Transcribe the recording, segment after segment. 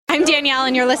I'm Danielle,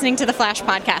 and you're listening to the Flash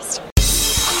Podcast.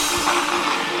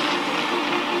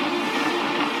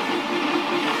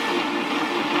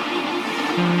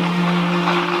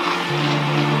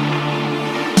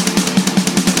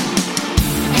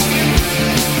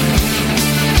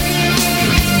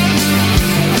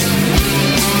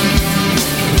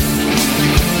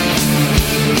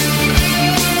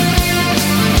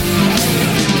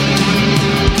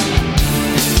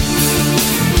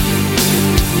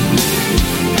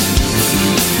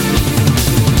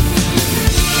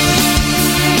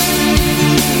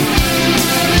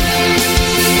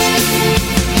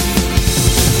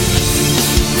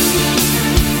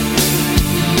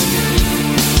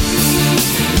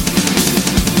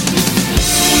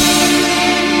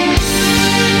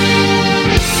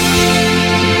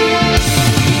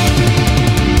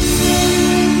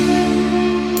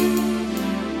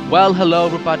 Well, hello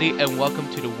everybody, and welcome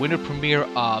to the winter premiere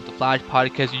of The Flash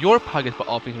Podcast, your podcast for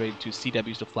all things related to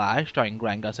CW's The Flash, starring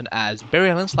Grant Gustin as Barry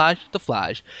Allen / The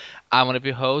Flash. I'm one of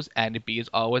your hosts, Andy B as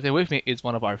always, and with me is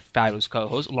one of our fabulous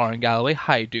co-hosts, Lauren Galloway.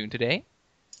 How are you doing today?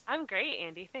 I'm great,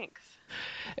 Andy, thanks.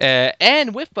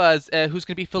 And with us, who's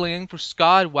going to be filling in for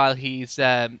Scott while he's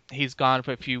gone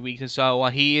for a few weeks and so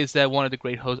on. He is one of the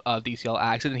great hosts of DCL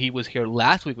Access, and he was here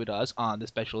last week with us on the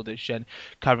special edition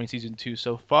covering season 2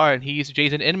 so far. And he's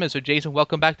Jason Inman. So Jason,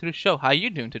 welcome back to the show. How are you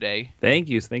doing today? Thank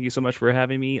you so much for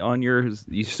having me on your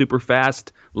super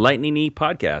fast lightning-y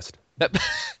podcast.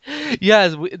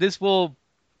 Yes,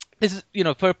 This is,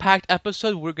 for a packed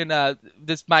episode,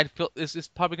 this is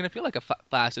probably gonna feel like a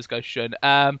flash discussion.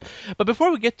 But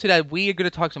before we get to that, we are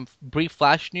gonna talk some brief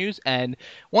Flash news, and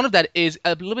one of that is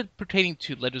a little bit pertaining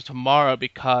to Legends Tomorrow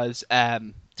because,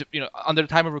 under the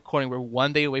time of recording, we're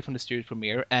 1 day away from the series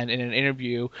premiere, and in an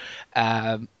interview,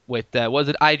 with was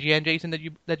it IGN, Jason, that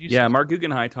you Yeah, saw? Mark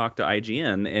Guggenheim talked to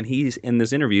IGN, and he's in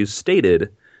this interview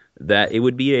stated that it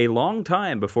would be a long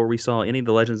time before we saw any of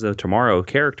the Legends of Tomorrow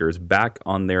characters back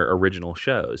on their original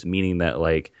shows, meaning that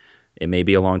it may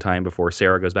be a long time before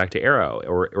Sarah goes back to Arrow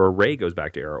or Ray goes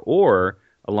back to Arrow, or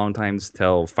a long time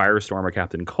till Firestorm or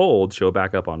Captain Cold show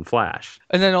back up on Flash.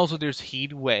 And then also there's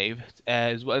Heatwave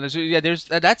as well. And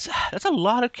that's a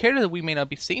lot of characters that we may not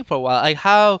be seeing for a while. Like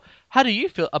how do you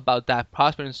feel about that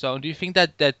prospect and so on? Do you think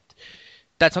that's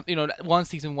something, once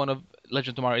season 1 of Legends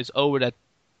of Tomorrow is over,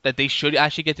 that they should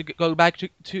actually get to go back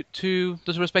to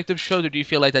those respective shows, or do you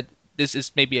feel like that this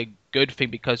is maybe a good thing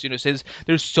because since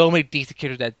there's so many DC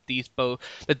characters that both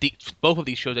of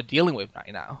these shows are dealing with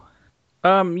right now?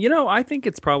 I think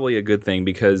it's probably a good thing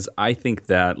because I think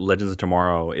that Legends of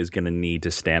Tomorrow is going to need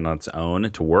to stand on its own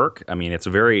to work. I mean, it's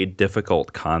a very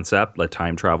difficult concept, like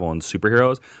time travel and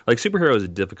superheroes. Like superheroes is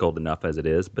difficult enough as it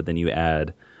is, but then you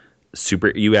add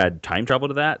time travel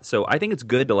to that. So I think it's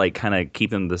good to kind of keep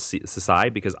them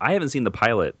aside because I haven't seen the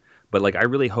pilot, but I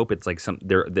really hope it's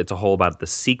it's a whole about the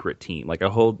secret team. I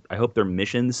hope their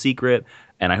mission's secret,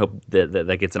 and I hope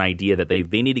that gets an idea that they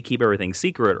need to keep everything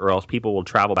secret, or else people will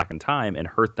travel back in time and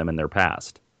hurt them in their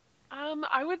past.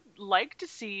 I would like to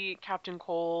see Captain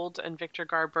Cold and Victor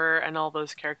Garber and all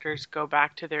those characters go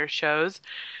back to their shows,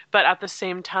 but at the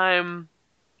same time,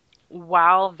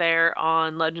 while they're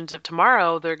on Legends of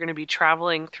Tomorrow, they're going to be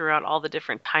traveling throughout all the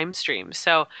different time streams.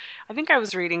 So I think I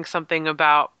was reading something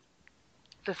about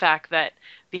the fact that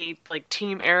the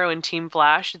Team Arrow and Team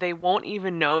Flash, they won't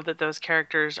even know that those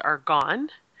characters are gone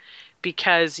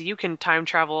because you can time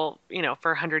travel,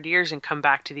 for 100 years and come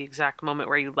back to the exact moment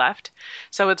where you left.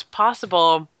 So it's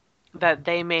possible that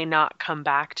they may not come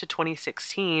back to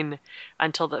 2016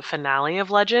 until the finale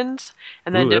of Legends.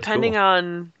 And then depending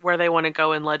on where they want to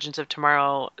go in Legends of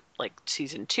Tomorrow,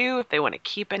 season 2, if they want to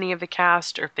keep any of the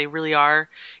cast, or if they really are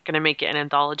going to make it an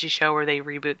anthology show where they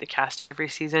reboot the cast every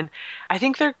season, I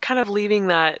think they're kind of leaving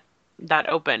that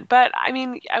open. But I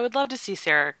mean, I would love to see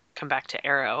Sarah come back to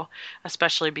Arrow,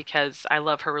 especially because I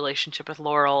love her relationship with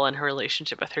Laurel and her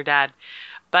relationship with her dad.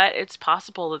 But it's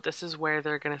possible that this is where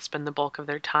they're going to spend the bulk of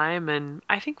their time, and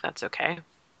I think that's okay.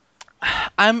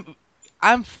 I'm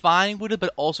fine with it,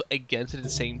 but also against it at the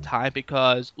same time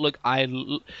because, look, I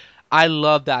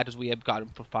love the actors we have gotten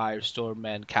for Firestorm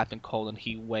and Captain Cold and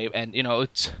Heatwave, and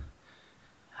it's.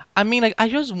 I mean, I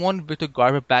just want Victor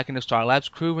Garber back in the Star Labs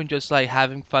crew and just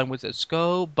having fun with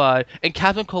Cisco, and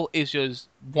Captain Cold is just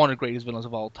one of the greatest villains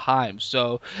of all time.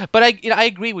 So, but I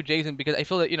agree with Jason because I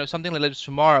feel that something like Legends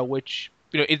Tomorrow, which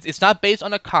it's not based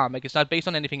on a comic, it's not based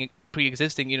on anything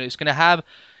pre-existing. It's gonna have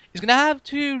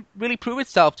to really prove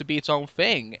itself to be its own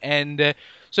thing, and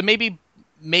so maybe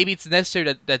it's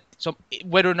necessary that some,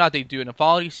 whether or not they do an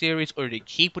anthology series or they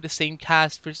keep with the same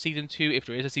cast for season 2, if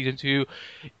there is a season 2,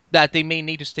 that they may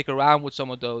need to stick around with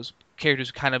some of those characters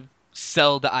to kind of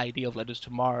sell the idea of Legends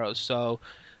Tomorrow. So,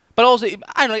 but also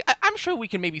I don't know. I'm sure we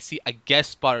can maybe see a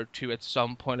guest spot or two at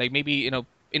some point, like maybe in a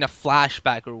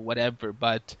flashback or whatever.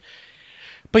 But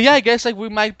yeah, I guess like we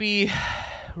might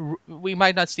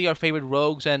not see our favorite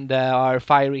rogues and our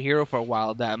fiery hero for a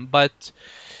while then. But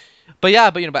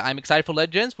I'm excited for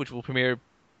Legends, which will premiere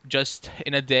just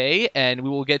in a day, and we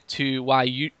will get to why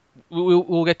you.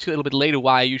 We'll get to a little bit later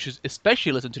why you should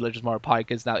especially listen to Legends Tomorrow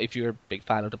podcast now if you're a big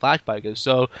fan of the Flash podcast.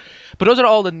 So, but those are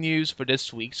all the news for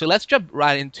this week. So let's jump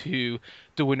right into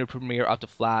the winter premiere of the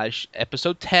Flash,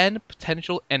 episode 10,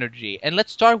 Potential Energy, and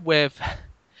let's start with.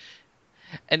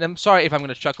 And I'm sorry if I'm going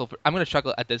to chuckle. I'm going to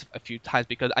chuckle at this a few times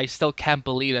because I still can't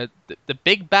believe that the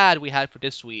big bad we had for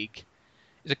this week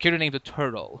is a character named the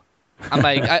Turtle. I'm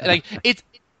like, it's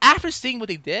after seeing what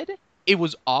they did, it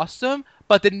was awesome.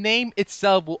 But the name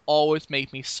itself will always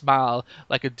make me smile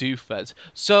like a doofus.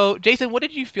 So, Jason, what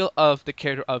did you feel of the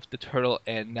character of the Turtle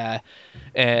in the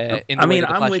way that the I'm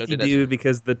Flash with show you, did it? dude,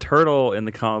 because the Turtle in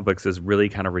the comic books is really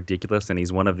kind of ridiculous, and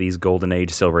he's one of these Golden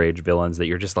Age, Silver Age villains that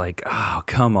you're just like, oh,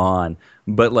 come on.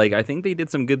 But like, I think they did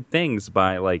some good things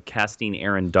by like casting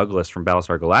Aaron Douglas from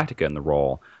Battlestar Galactica in the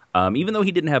role, even though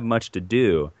he didn't have much to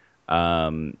do.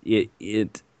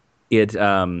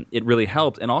 It really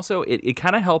helped, and also it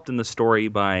kind of helped in the story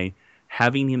by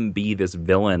having him be this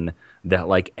villain that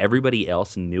like everybody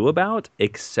else knew about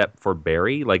except for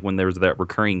Barry. Like when there was that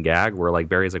recurring gag where like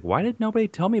Barry's like, "Why did nobody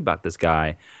tell me about this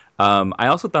guy?" I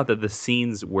also thought that the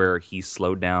scenes where he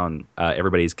slowed down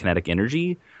everybody's kinetic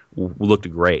energy looked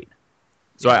great.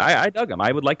 So I dug him.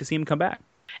 I would like to see him come back.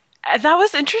 That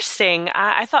was interesting.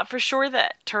 I thought for sure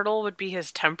that Turtle would be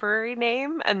his temporary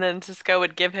name, and then Cisco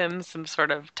would give him some sort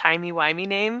of timey-wimey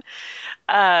name.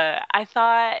 I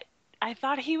thought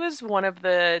he was one of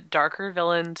the darker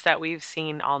villains that we've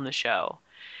seen on the show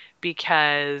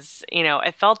because,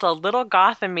 it felt a little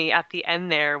Gotham-y at the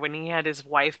end there when he had his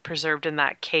wife preserved in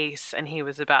that case and he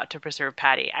was about to preserve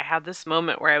Patty. I had this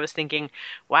moment where I was thinking,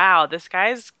 wow, this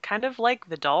guy's kind of like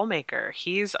the doll maker.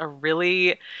 He's a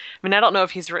really, I mean, I don't know if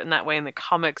he's written that way in the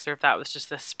comics or if that was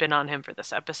just a spin on him for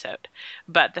this episode,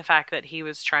 but the fact that he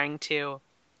was trying to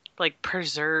like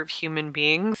preserve human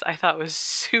beings, I thought was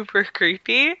super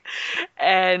creepy.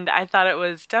 And I thought it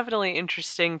was definitely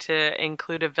interesting to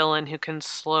include a villain who can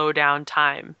slow down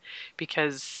time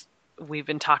because we've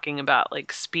been talking about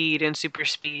like speed and super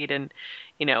speed and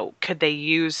could they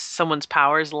use someone's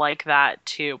powers like that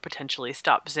to potentially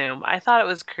stop Zoom? I thought it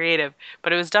was creative,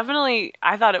 but I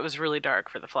thought it was really dark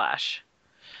for the Flash.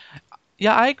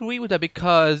 Yeah, I agree with that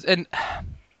because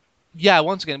yeah,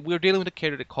 once again, we're dealing with a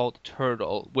character called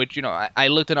Turtle, which I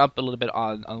looked it up a little bit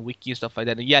on Wiki and stuff like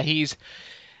that. And yeah, he's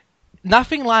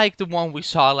nothing like the one we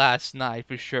saw last night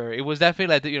for sure. It was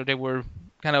definitely like they were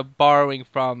kind of borrowing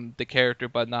from the character,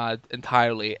 but not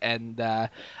entirely. And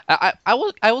I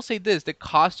will say this: the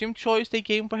costume choice they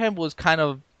gave for him was kind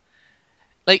of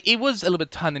like it was a little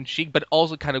bit tongue in cheek, but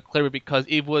also kind of clever because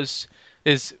it was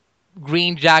this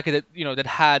green jacket that that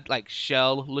had like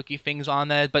shell looky things on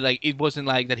it, but like it wasn't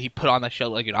like that he put on that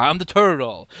shell like I'm the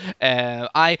Turtle.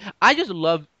 I just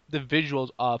love the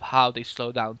visuals of how they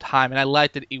slow down time, and I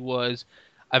liked that it was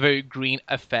a very green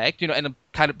effect, and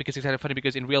kind of because it's kind of funny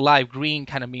because in real life green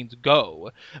kind of means go,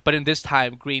 but in this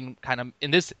time green kind of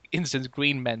in this instance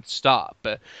green meant stop,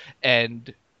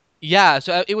 and yeah,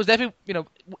 so it was definitely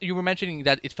you were mentioning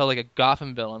that it felt like a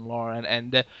Gotham villain, Lauren,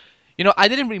 and I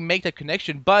didn't really make that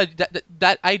connection, but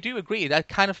that I do agree. That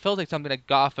kind of felt like something that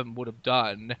Gotham would have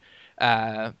done,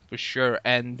 for sure.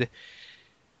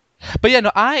 But yeah,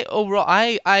 no,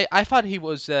 I thought he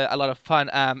was a lot of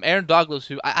fun. Aaron Douglas,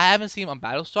 who I haven't seen him on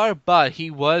Battlestar, but he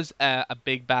was a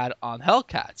big bad on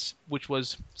Hellcats, which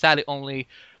was sadly only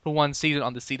for one season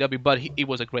on the CW. But it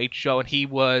was a great show, and he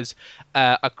was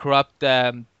a corrupt.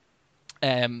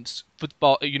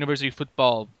 University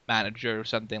football manager or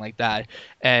something like that,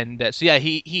 and so yeah,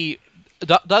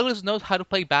 Douglas knows how to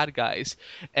play bad guys,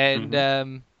 and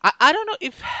I don't know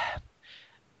if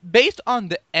based on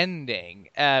the ending,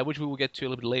 which we will get to a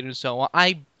little bit later, and so on,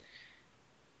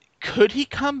 could he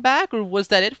come back or was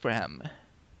that it for him?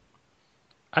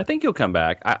 I think he'll come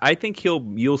back. I think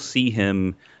you'll see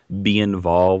him be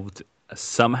involved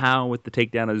somehow with the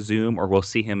takedown of Zoom, or we'll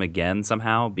see him again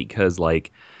somehow because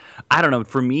like. I don't know.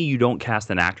 For me, you don't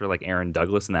cast an actor like Aaron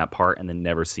Douglas in that part and then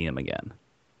never see him again.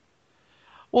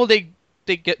 Well, they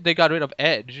got rid of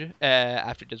Edge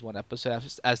after just one episode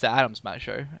as the Atom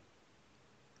Smasher.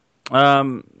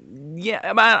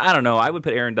 Yeah, I don't know. I would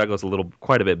put Aaron Douglas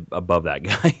quite a bit above that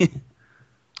guy.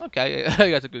 Okay,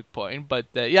 that's a good point. But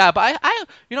yeah, but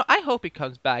I hope he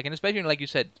comes back, and especially like you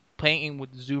said, playing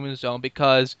with Zoom and Zone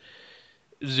because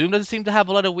Zoom doesn't seem to have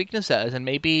a lot of weaknesses, and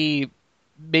maybe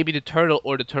the turtle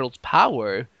or the turtle's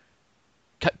power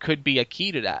could be a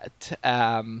key to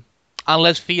that.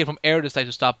 Unless Fia from Air decides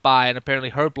to stop by, and apparently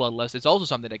her bloodlust is also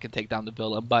something that can take down the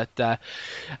villain. But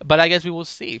I guess we will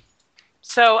see.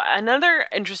 So another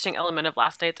interesting element of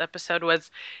last night's episode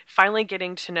was finally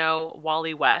getting to know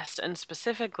Wally West, and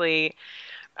specifically,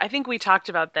 I think we talked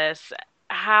about this.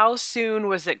 How soon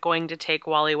was it going to take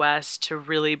Wally West to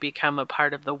really become a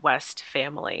part of the West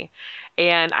family?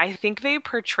 And I think they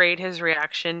portrayed his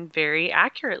reaction very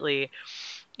accurately.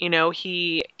 You know,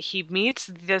 he meets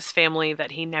this family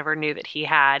that he never knew that he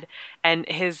had, and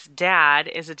his dad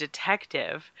is a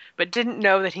detective, but didn't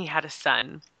know that he had a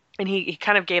son. And he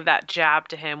kind of gave that jab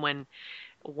to him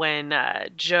when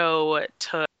Joe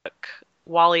took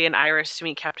Wally and Iris to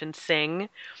meet Captain Singh,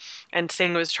 and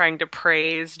Singh was trying to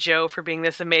praise Joe for being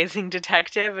this amazing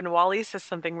detective, and Wally says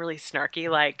something really snarky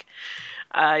like,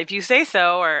 "If you say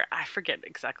so," or I forget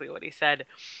exactly what he said,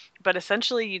 but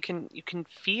essentially you can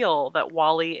feel that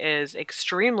Wally is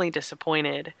extremely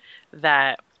disappointed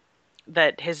that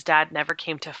his dad never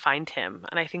came to find him.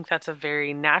 And I think that's a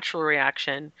very natural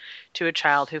reaction to a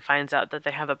child who finds out that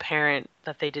they have a parent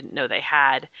that they didn't know they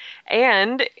had.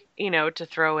 And, to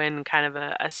throw in kind of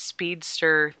a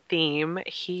speedster theme,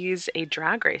 he's a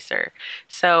drag racer.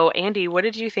 So, Andy, what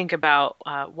did you think about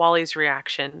Wally's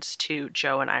reactions to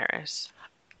Joe and Iris?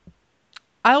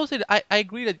 I will say that I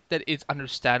agree that it's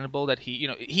understandable that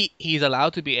he's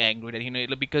allowed to be angry,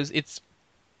 that because it's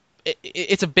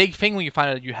a big thing when you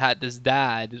find out that you had this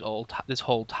dad this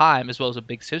whole time, as well as a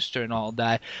big sister and all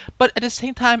that. But at the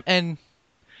same time, and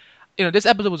this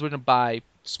episode was written by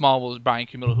Smallville's Brian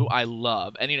Q. Miller, who I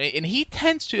love, and and he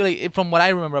tends to, like, from what I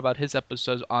remember about his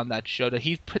episodes on that show, that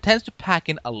he tends to pack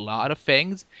in a lot of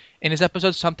things in his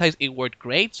episodes. Sometimes it worked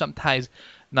great, sometimes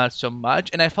not so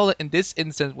much. And I felt that in this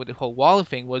instance with the whole Wally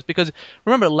thing was because,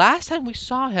 remember, last time we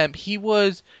saw him, he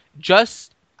was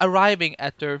just arriving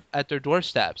at their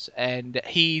doorsteps, and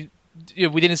we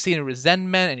didn't see any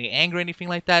resentment, any anger, anything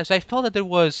like that. So I felt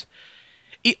that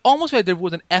it almost like there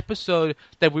was an episode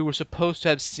that we were supposed to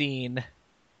have seen,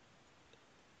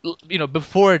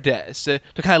 before this, to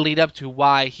kind of lead up to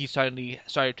why he suddenly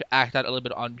started to act out a little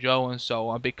bit on Joe and so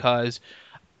on, because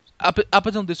up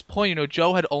until this point,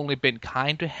 Joe had only been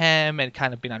kind to him and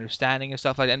kind of been understanding and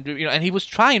stuff like that. And and he was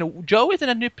trying. Joe is in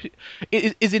a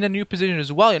new position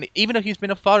as well. And even though he's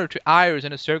been a father to Iris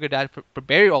and a surrogate dad for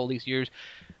Barry all these years,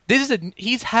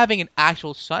 he's having an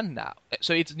actual son now.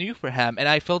 So it's new for him. And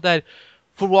I felt that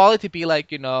for Wally to be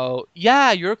like,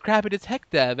 yeah, you're a crappy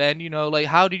detective, and like,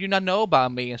 how did you not know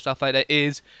about me and stuff like that,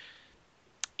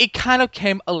 it kind of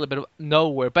came a little bit of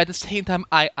nowhere. But at the same time,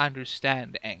 I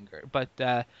understand the anger. But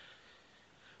yeah,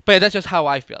 that's just how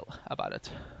I feel about it.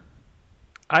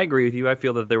 I agree with you. I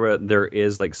feel that there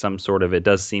is like some sort of, it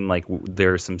does seem like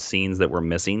there are some scenes that were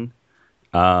missing.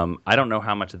 I don't know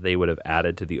how much they would have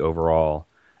added to the overall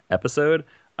episode.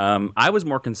 I was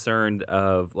more concerned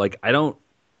of, like,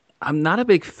 I'm not a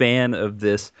big fan of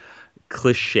this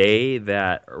cliche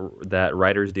that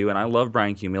writers do, and I love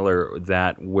Brian Q. Miller,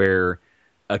 that where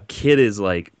a kid is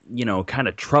like, kind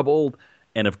of troubled,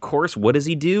 and of course, what does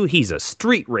he do? He's a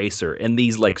street racer in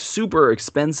these like super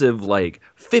expensive, like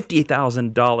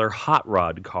 $50,000 hot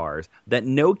rod cars that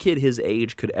no kid his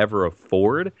age could ever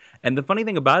afford. And the funny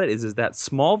thing about it is that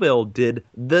Smallville did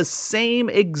the same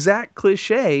exact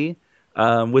cliche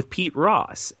with Pete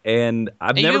Ross, and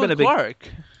I've never been a big Clark.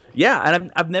 Yeah,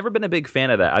 and I've never been a big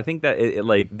fan of that. I think that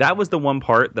like that was the one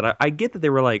part that I get, that they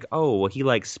were like, oh, well, he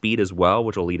likes speed as well,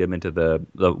 which will lead him into the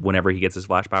whenever he gets his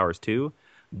flash powers too.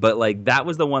 But like that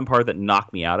was the one part that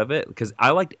knocked me out of it, because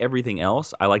I liked everything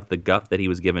else. I liked the guff that he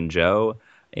was giving Joe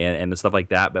and the stuff like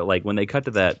that. But like when they cut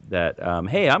to that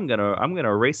hey, I'm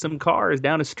gonna race some cars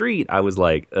down a street, I was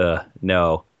like,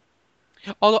 no.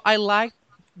 Although I liked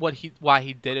why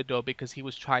he did it, though, because he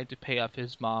was trying to pay off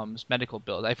his mom's medical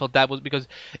bills. I felt that was because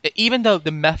even though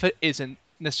the method isn't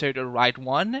necessarily the right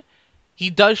one, he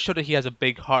does show that he has a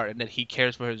big heart and that he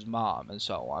cares for his mom and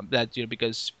so on. That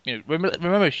because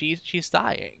remember she's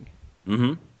dying.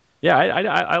 Mm-hmm. Yeah,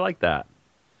 I like that.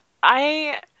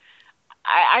 I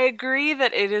agree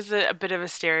that it is a bit of a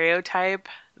stereotype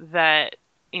that,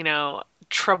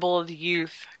 troubled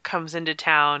youth comes into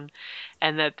town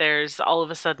and that there's all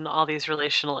of a sudden all these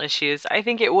relational issues. I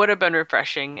think it would have been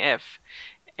refreshing if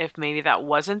maybe that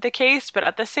wasn't the case, but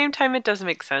at the same time it does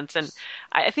make sense. And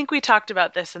I think we talked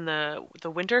about this in the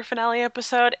winter finale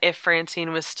episode, if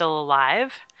Francine was still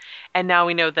alive. And now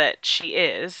we know that she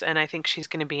is, and I think she's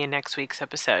going to be in next week's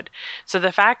episode. So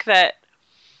the fact that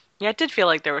Yeah, it did feel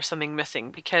like there was something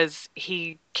missing because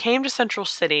he came to Central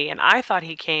City and I thought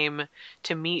he came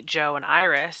to meet Joe and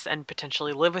Iris and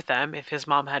potentially live with them if his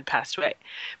mom had passed away.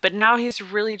 But now he's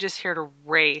really just here to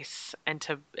race and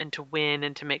to win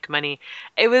and to make money.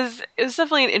 It was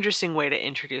definitely an interesting way to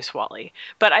introduce Wally.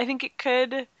 But I think it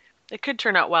could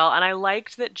turn out well, and I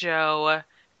liked that Joe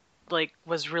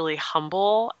was really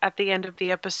humble at the end of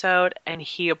the episode and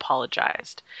he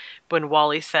apologized. When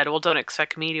Wally said, "Well, don't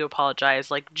expect me to apologize."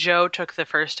 Like Joe took the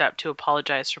first step to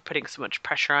apologize for putting so much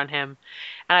pressure on him.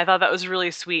 And I thought that was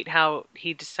really sweet how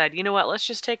he just said, "You know what? Let's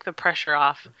just take the pressure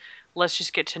off. Let's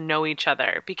just get to know each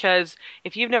other." Because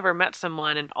if you've never met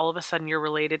someone and all of a sudden you're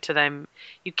related to them,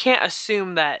 you can't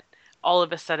assume that all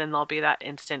of a sudden there'll be that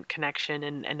instant connection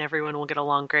and everyone will get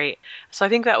along great. So I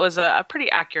think that was a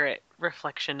pretty accurate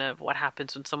reflection of what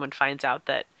happens when someone finds out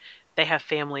that they have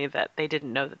family that they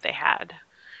didn't know that they had.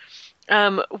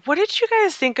 What did you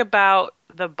guys think about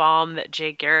the bomb that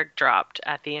Jay Garrick dropped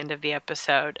at the end of the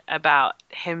episode about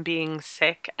him being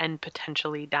sick and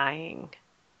potentially dying?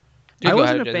 You I go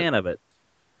wasn't ahead, a Jason. fan of it.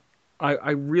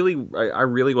 I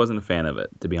really wasn't a fan of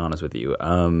it, to be honest with you.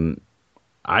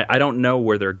 I don't know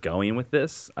where they're going with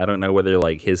this. I don't know whether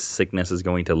like his sickness is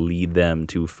going to lead them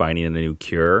to finding a new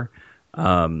cure.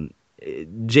 Um,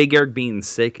 Jay Garrick being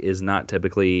sick is not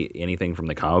typically anything from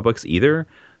the comic books either.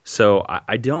 So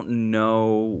I don't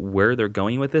know where they're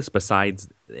going with this besides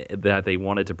that they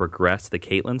wanted to progress the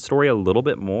Caitlyn story a little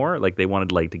bit more. Like they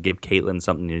wanted like to give Caitlyn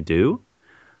something to do.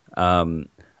 Um,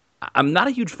 I'm not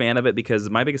a huge fan of it because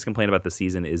my biggest complaint about the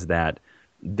season is that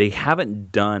they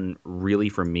haven't done really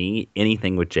for me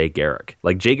anything with Jay Garrick.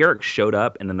 Like Jay Garrick showed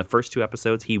up, and in the first two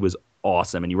episodes, he was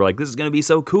awesome, and you were like, "This is going to be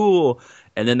so cool."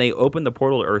 And then they opened the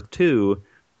portal to Earth 2,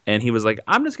 and he was like,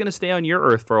 "I'm just going to stay on your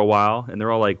Earth for a while." And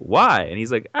they're all like, "Why?" And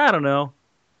he's like, "I don't know."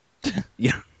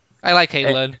 Yeah, I like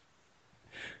Caitlyn.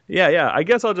 yeah. I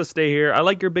guess I'll just stay here. I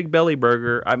like your big belly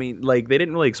burger. I mean, like they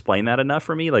didn't really explain that enough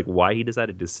for me, like why he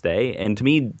decided to stay. And to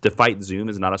me, to fight Zoom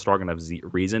is not a strong enough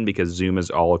reason because Zoom is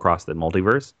all across the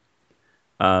multiverse.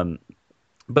 Um,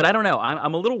 but I don't know.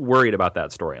 I'm a little worried about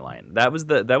that storyline. That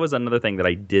was another thing that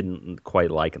I didn't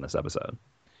quite like in this episode.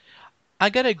 I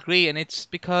gotta agree, and it's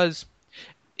because,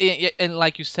 and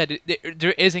like you said,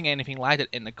 there isn't anything like that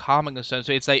in the comic or so.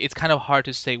 So it's like it's kind of hard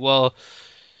to say. Well,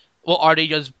 are they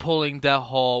just pulling the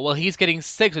whole? Well, he's getting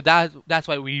sick, so that's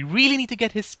why we really need to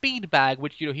get his speed back,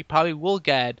 which he probably will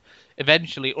get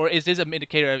eventually. Or is this an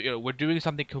indicator of we're doing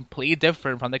something completely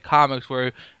different from the comics,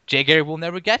 where Jay Garrick will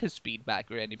never get his speed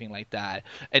back or anything like that,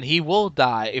 and he will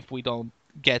die if we don't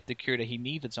get the cure that he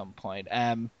needs at some point.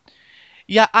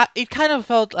 Yeah, it kind of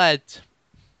felt like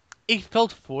it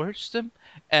felt forced.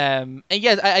 And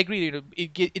yes, I agree.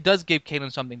 It does give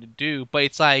Caitlyn something to do, but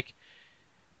it's like,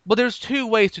 well, there's two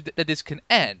ways that this can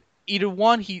end. Either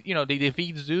one, they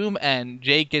defeat Zoom and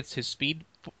Jay gets his speed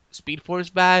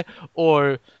force back,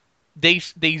 or they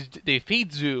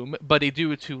defeat Zoom, but they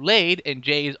do it too late and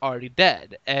Jay is already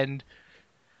dead. And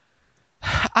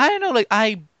I don't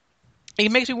know,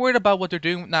 it makes me worried about what they're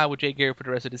doing now with Jay Garrick for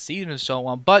the rest of the season and so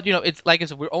on. But it's like I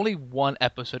said, we're only one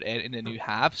episode in the new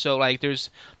half, so like there's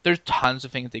tons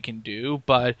of things they can do.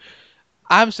 But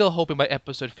I'm still hoping by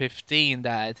episode 15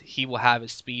 that he will have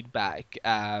his speed back,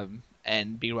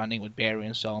 and be running with Barry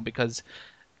and so on. Because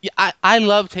yeah, I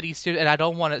love Teddy Sears, and I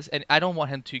don't want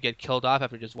him to get killed off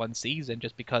after just one season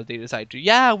just because they we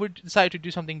decided to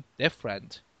do something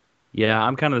different. Yeah,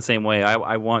 I'm kind of the same way.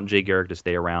 I want Jay Garrick to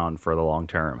stay around for the long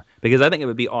term because I think it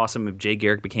would be awesome if Jay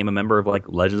Garrick became a member of like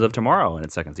Legends of Tomorrow in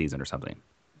its second season or something.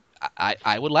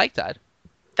 I would like that.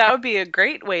 That would be a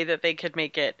great way that they could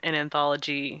make it an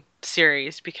anthology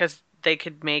series because they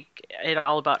could make it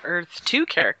all about Earth 2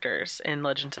 characters in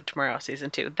Legends of Tomorrow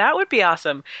season 2. That would be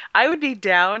awesome. I would be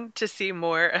down to see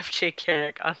more of Jay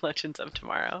Garrick on Legends of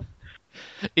Tomorrow.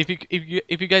 If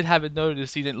you guys haven't noticed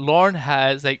this season, Lauren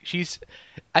has I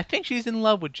think she's in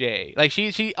love with Jay. Like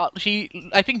she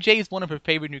I think Jay is one of her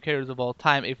favorite new characters of all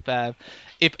time.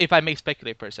 If I may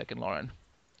speculate for a second, Lauren.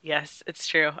 Yes, it's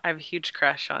true. I have a huge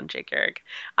crush on Jake Garrick.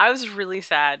 I was really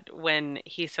sad when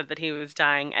he said that he was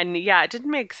dying. And yeah, it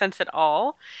didn't make sense at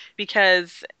all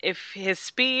because if his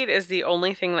speed is the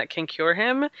only thing that can cure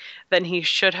him, then he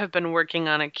should have been working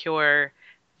on a cure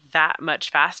that much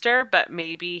faster. But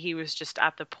maybe he was just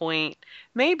at the point,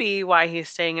 maybe why he's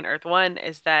staying in Earth 1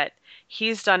 is that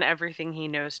he's done everything he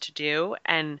knows to do.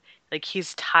 And Like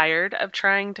he's tired of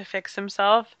trying to fix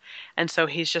himself, and so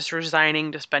he's just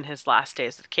resigning to spend his last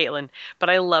days with Caitlin. But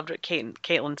I loved what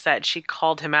Caitlin said. She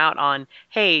called him out on,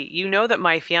 "Hey, you know that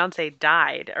my fiance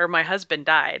died, or my husband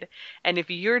died, and if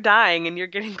you're dying and you're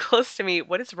getting close to me,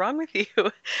 what is wrong with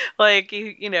you?" Like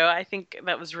you know, I think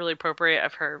that was really appropriate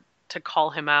of her to call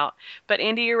him out. But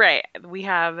Andy, you're right. We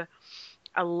have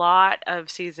a lot of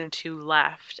season 2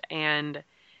 left, and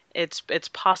it's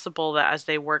possible that as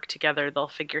they work together they'll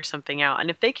figure something out. And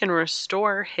if they can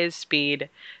restore his speed,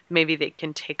 maybe they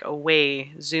can take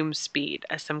away Zoom's speed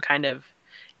as some kind of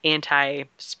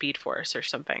anti-speed force or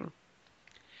something.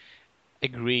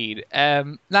 Agreed.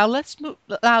 Now let's move.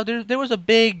 Now there was a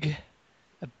big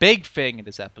thing in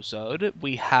this episode.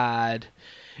 We had,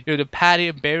 the Patty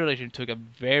and Barry relationship took a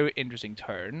very interesting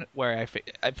turn where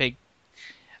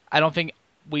I don't think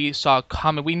we saw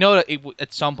coming. We know that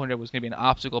at some point there was going to be an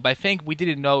obstacle, but I think we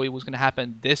didn't know it was going to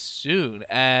happen this soon.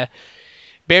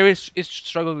 Barry is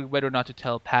struggling with whether or not to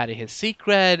tell Patty his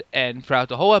secret, and throughout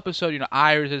the whole episode,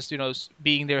 Iris is,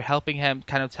 being there helping him,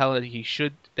 kind of tell that he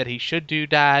should do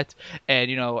that,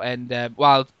 and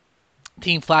while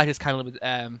Team Flash is kind of a little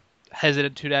bit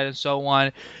hesitant to that and so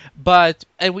on,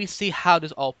 and we see how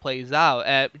this all plays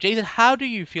out. Jason, how do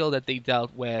you feel that they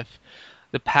dealt with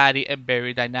the Patty and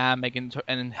Barry dynamic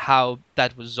and how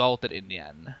that resulted in the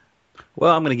end?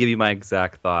 Well, I'm going to give you my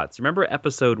exact thoughts. Remember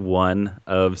episode 1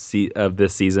 of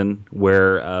this season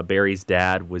where Barry's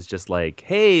dad was just like,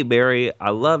 "Hey, Barry,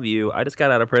 I love you. I just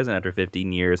got out of prison after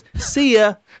 15 years. See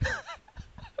ya."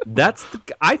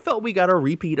 I felt we got a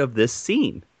repeat of this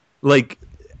scene. Like,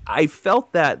 I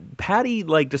felt that Patty,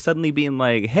 like, just suddenly being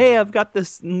like, "Hey, I've got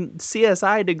this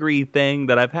CSI degree thing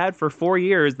that I've had for 4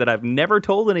 years that I've never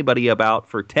told anybody about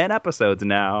for 10 episodes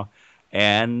now,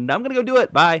 and I'm going to go do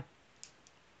it. Bye."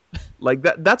 Like,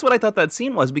 that's what I thought that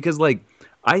scene was, because, like,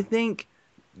 I think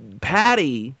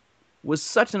Patty was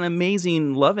such an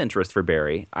amazing love interest for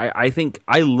Barry. I think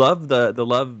I love the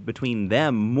love between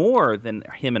them more than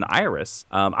him and Iris.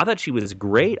 I thought she was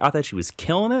great. I thought she was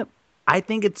killing it. I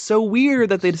think it's so weird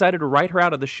that they decided to write her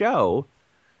out of the show,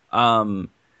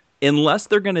 unless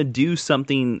they're going to do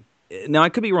something. Now, I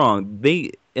could be wrong.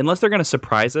 Unless they're going to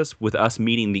surprise us with us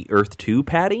meeting the Earth 2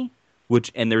 Patty,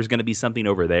 and there's going to be something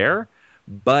over there.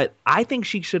 But I think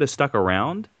she should have stuck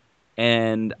around,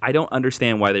 and I don't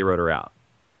understand why they wrote her out.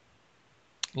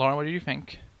 Lauren, what do you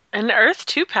think? An Earth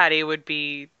 2 Patty would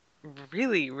be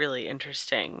really, really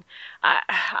interesting.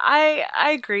 I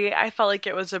agree. I felt like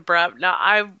it was abrupt. Now,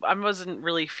 I wasn't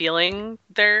really feeling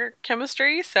their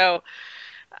chemistry, so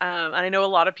and I know a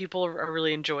lot of people are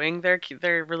really enjoying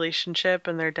their relationship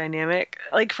and their dynamic.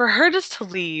 Like, for her just to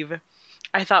leave,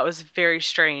 I thought was very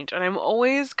strange. And I'm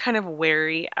always kind of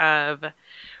wary of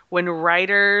when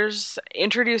writers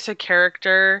introduce a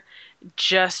character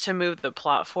just to move the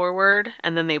plot forward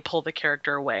and then they pull the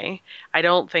character away. I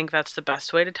don't think that's the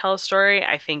best way to tell a story.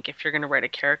 I think if you're going to write a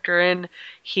character in,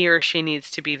 he or she needs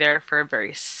to be there for a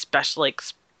very special, like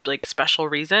special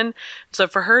reason. So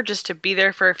for her just to be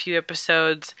there for a few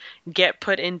episodes, get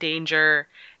put in danger,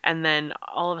 and then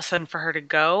all of a sudden for her to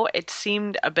go, it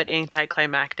seemed a bit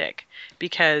anticlimactic,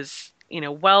 because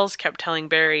Wells kept telling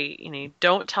Barry,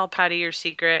 don't tell Patty your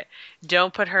secret,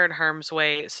 don't put her in harm's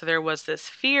way. So there was this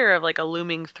fear of like a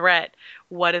looming threat.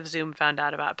 What if Zoom found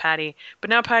out about Patty? But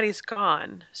now Patty's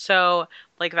gone. So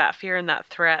like that fear and that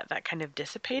threat, that kind of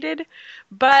dissipated.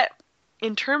 But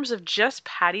in terms of just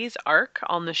Patty's arc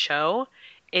on the show,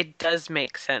 it does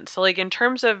make sense. So like in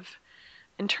terms of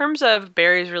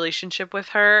Barry's relationship with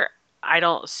her, I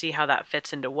don't see how that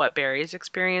fits into what Barry's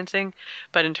experiencing.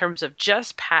 But in terms of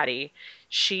just Patty,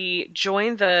 she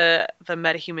joined the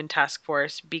Metahuman Task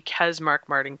Force because Mark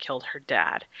Martin killed her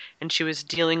dad, and she was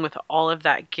dealing with all of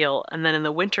that guilt. And then in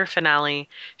the winter finale,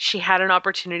 she had an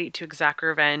opportunity to exact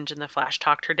revenge, and the Flash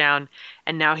talked her down,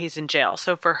 and now he's in jail.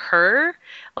 So for her,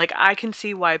 like, I can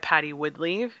see why Patty would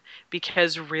leave,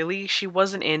 because really she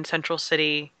wasn't in Central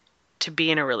City to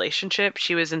be in a relationship.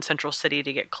 She was in Central City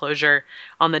to get closure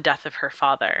on the death of her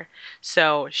father.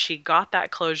 So she got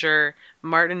that closure.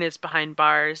 Martin is behind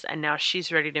bars, and now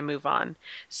she's ready to move on.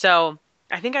 So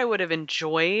I think I would have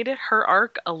enjoyed her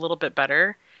arc a little bit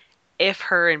better if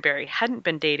her and Barry hadn't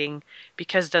been dating,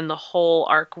 because then the whole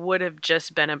arc would have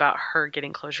just been about her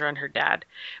getting closure on her dad.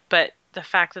 But the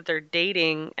fact that they're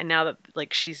dating, and now that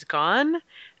like she's gone,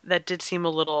 that did seem a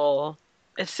little...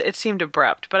 It seemed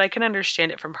abrupt, but I can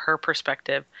understand it from her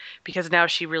perspective, because now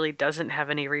she really doesn't have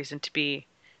any reason to be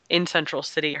in Central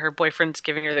City. Her boyfriend's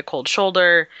giving her the cold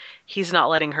shoulder. He's not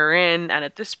letting her in, and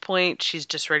at this point, she's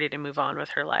just ready to move on with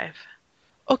her life.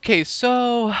 Okay,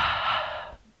 so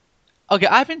Okay,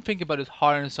 I've been thinking about this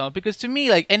hard and so on because to me,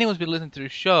 like anyone's been listening to the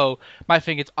show, might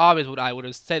think it's obvious what I would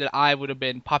have said that I would have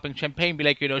been popping champagne, be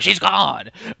like, she's gone.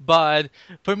 But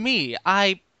for me,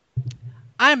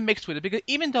 I'm mixed with it because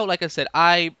even though, like I said,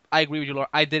 I agree with you, Laura.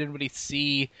 I didn't really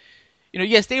see,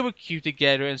 yes, they were cute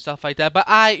together and stuff like that, but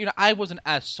I wasn't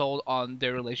as sold on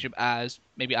their relationship as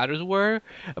maybe others were.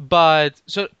 But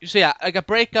so yeah, like a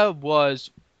breakup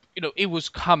was, it was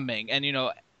coming,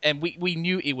 and we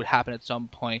knew it would happen at some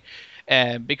point,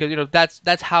 and because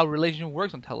that's how relationship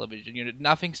works on television.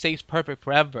 Nothing stays perfect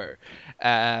forever.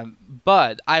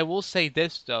 But I will say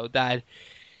this though that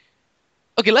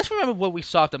okay, let's remember what we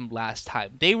saw them last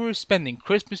time. They were spending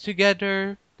Christmas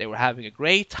together. They were having a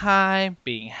great time,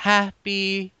 being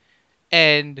happy,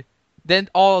 and then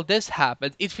all of this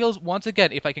happened. It feels once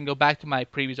again, if I can go back to my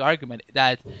previous argument,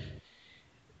 that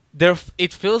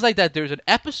it feels like that there's an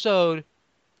episode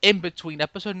in between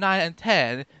episode 9 and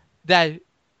 10 that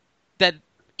that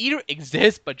either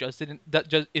exists but just didn't that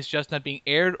just is just not being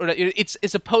aired, or that it's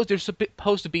supposed there's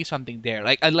supposed to be something there,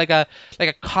 like a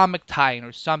comic tie-in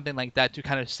or something like that, to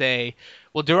kind of say,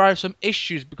 well, there are some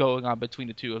issues going on between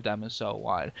the two of them and so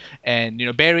on, and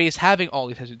Barry is having all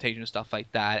these hesitations and stuff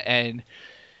like that, and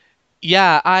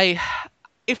yeah,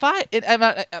 if I it,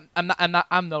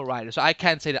 I'm no writer, so I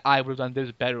can't say that I would have done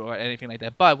this better or anything like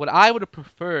that. But what I would have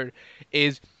preferred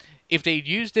is if they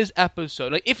used this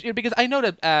episode, like if because I know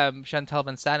that Chantal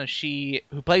Van Zandt, she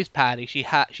who plays Patty,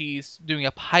 she's doing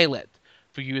a pilot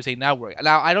for USA Network.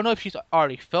 Now I don't know if she's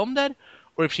already filmed it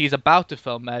or if she's about to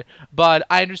film it, but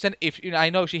I understand if I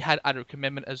know she had other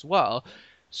commitment as well,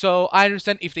 so I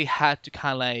understand if they had to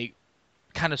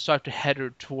kind of start to head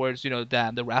her towards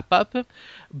the wrap up.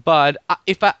 But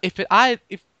if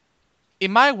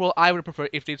in my world, I would prefer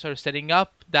if they started setting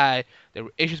up that there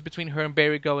were issues between her and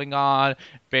Barry going on.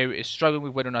 Barry is struggling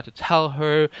with whether or not to tell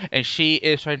her, and she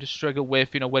is trying to struggle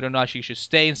with whether or not she should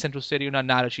stay in Central City or not.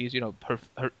 Now that she's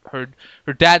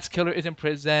her dad's killer is in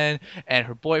prison, and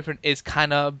her boyfriend is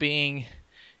kind of being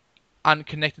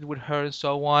unconnected with her and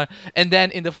so on. And then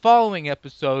in the following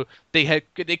episode, they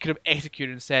could have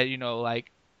executed and said, like,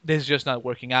 this is just not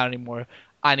working out anymore.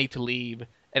 I need to leave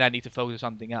and I need to focus on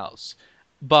something else.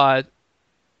 But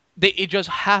it just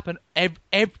happened.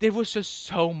 There was just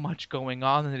so much going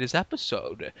on in this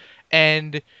episode,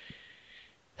 and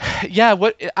yeah,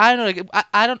 what I don't know. Like,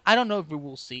 I don't know if we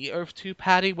will see Earth 2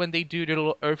 Patty when they do their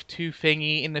little Earth 2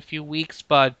 thingy in a few weeks,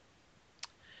 but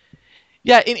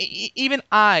yeah, even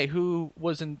I, who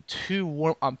wasn't too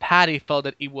warm on Patty, felt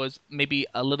that it was maybe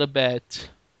a little bit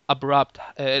abrupt,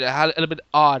 a little bit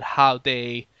odd how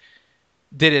they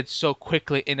did it so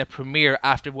quickly in the premiere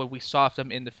after what we saw of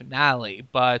them in the finale.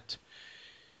 But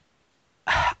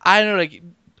I don't know, like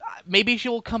maybe she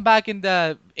will come back in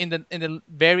the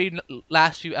very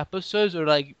last few episodes, or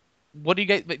like, what do you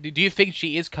guys do? You think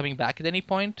she is coming back at any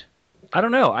point? I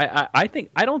don't know. I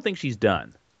don't think she's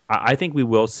done. I think we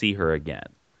will see her again.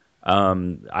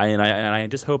 I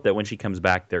just hope that when she comes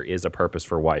back, there is a purpose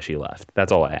for why she left.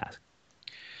 That's all I ask.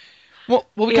 Well,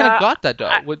 we kind of got that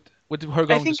though with her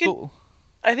going to school.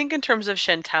 I think in terms of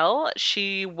Chantel,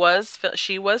 she was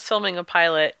filming a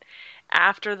pilot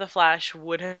after The Flash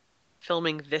would have been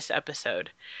filming this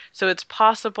episode. So it's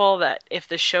possible that if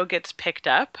the show gets picked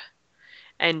up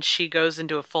and she goes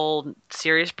into a full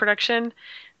series production,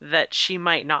 that she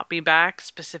might not be back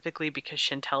specifically because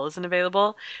Chantel isn't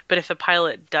available. But if the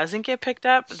pilot doesn't get picked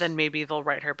up, then maybe they'll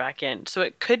write her back in. So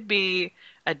it could be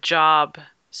a job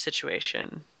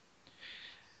situation.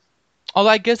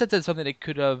 Although I guess that's something they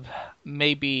could have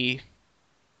maybe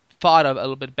thought of a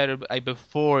little bit better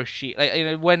before she,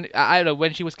 when I don't know,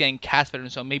 when she was getting cast better and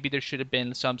so maybe there should have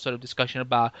been some sort of discussion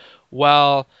about,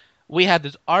 well, we have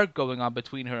this arc going on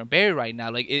between her and Barry right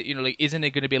now. Like, isn't it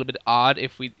going to be a little bit odd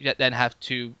if we then have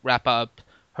to wrap up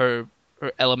her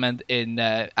element in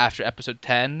after episode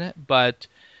 10? But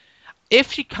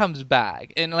if she comes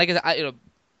back, and like I said,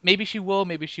 maybe she will,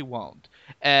 maybe she won't.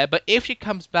 But if she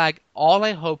comes back, all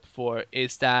I hope for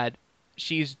is that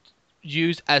she's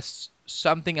used as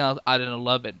something else other than a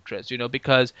love interest,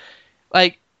 because,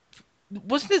 like,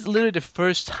 wasn't this literally the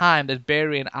first time that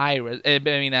Barry and Iris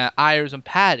and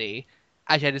Patty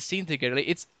actually had a scene together? Like,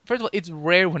 first of all, it's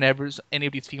rare whenever any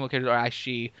of these female characters are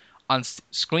actually on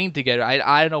screen together.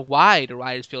 I don't know why the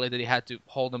writers feel like that they had to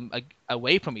hold them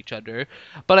away from each other,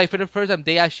 but like for the first time,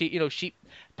 they actually,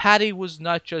 Patty was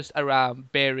not just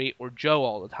around Barry or Joe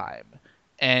all the time,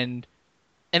 and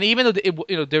even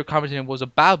though their conversation was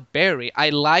about Barry, I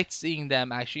liked seeing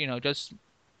them actually just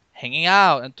hanging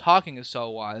out and talking and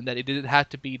so on, and that it didn't have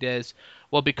to be this,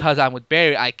 well, because I'm with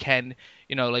Barry, I can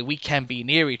like we can be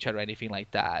near each other or anything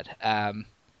like that.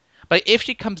 But if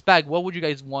she comes back, what would you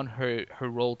guys want her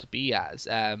role to be as?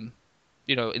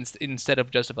 Instead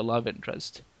of just of a love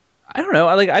interest. I don't know.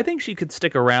 I think she could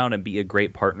stick around and be a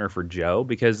great partner for Joe,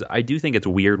 because I do think it's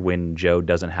weird when Joe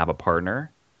doesn't have a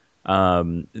partner.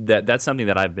 That's something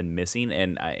that I've been missing,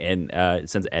 and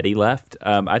since Eddie left,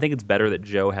 I think it's better that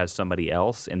Joe has somebody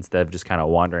else instead of just kind of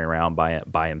wandering around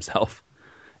by himself.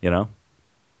 You know.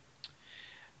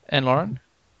 And Lauren?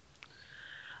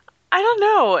 I don't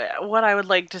know what I would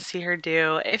like to see her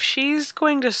do. If she's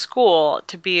going to school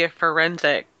to be a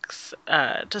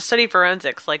to study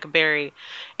forensics like Barry,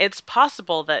 it's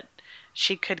possible that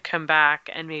she could come back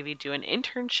and maybe do an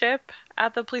internship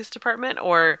at the police department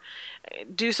or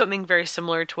do something very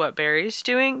similar to what Barry's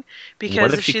doing.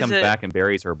 Because what if she comes back and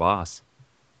Barry's her boss?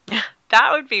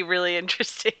 That would be really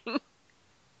interesting.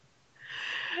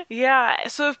 Yeah,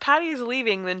 so if Patty's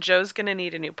leaving, then Joe's gonna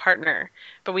need a new partner.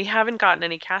 But we haven't gotten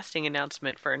any casting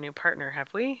announcement for a new partner,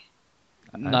 have we?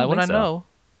 Not what I know.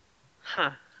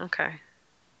 Huh, okay.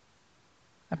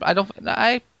 I don't.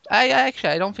 I actually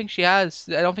I don't think she has.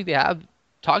 I don't think they have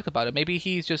talked about it. Maybe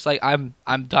he's just like I'm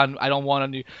done. I don't want a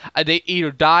new. They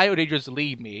either die or they just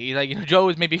leave me. Like Joe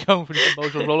is maybe going for this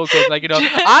emotional roller coaster. Like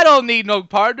I don't need no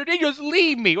partner. They just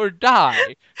leave me or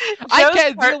die. I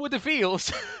can't deal with the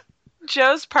feels.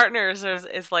 Joe's partners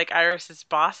is like Iris's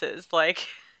bosses, like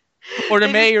or the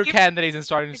mayor candidates in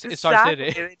Star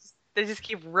City. They just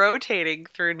keep rotating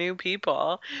through new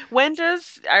people. When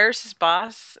does Iris's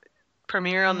boss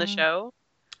premiere on the show?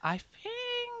 I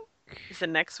think. Is it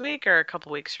next week or a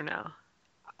couple weeks from now?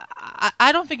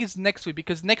 I don't think it's next week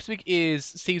because next week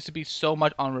seems to be so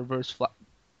much on Reverse Flash.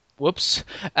 Whoops.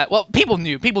 Well, people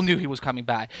knew he was coming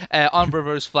back on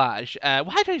Reverse Flash.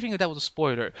 Why do you think that was a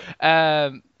spoiler?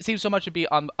 It seems so much to be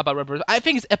about Reverse. I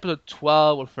think it's episode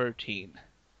 12 or 13.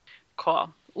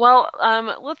 Cool. Well,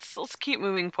 let's keep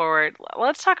moving forward.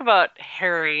 Let's talk about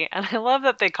Harry, and I love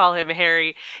that they call him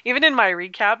Harry. Even in my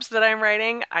recaps that I'm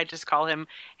writing, I just call him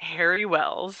Harry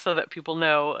Wells so that people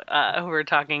know who we're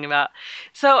talking about.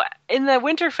 So in the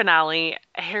winter finale,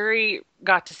 Harry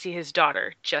got to see his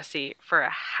daughter, Jessie, for a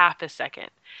half a second.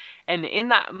 And in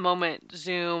that moment,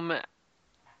 Zoom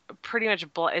pretty much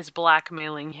is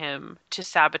blackmailing him to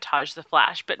sabotage the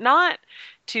Flash, but not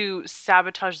to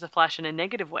sabotage the Flash in a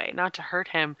negative way, not to hurt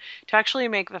him, to actually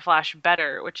make the Flash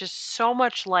better, which is so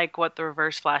much like what the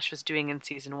Reverse Flash was doing in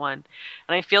season 1. And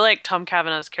I feel like Tom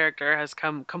Cavanagh's character has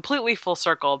come completely full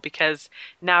circle because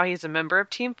now he's a member of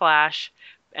Team Flash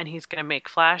and he's going to make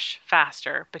Flash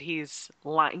faster, but he's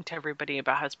lying to everybody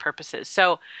about his purposes.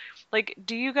 So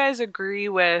do you guys agree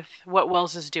with what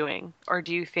Wells is doing, or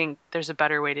do you think there's a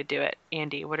better way to do it?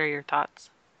 Andy, what are your thoughts?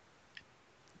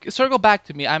 Circle back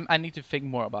to me. I need to think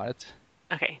more about it.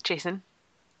 Okay, Jason?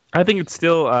 I think it's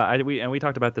still, we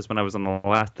talked about this when I was on the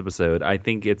last episode. I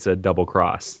think it's a double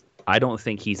cross. I don't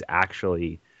think he's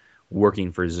actually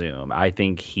working for Zoom. I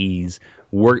think he's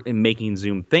making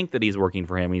Zoom think that he's working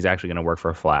for him. He's actually going to work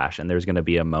for Flash, and there's going to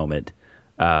be a moment.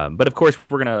 But of course,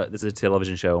 this is a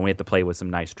television show, and we have to play with some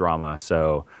nice drama.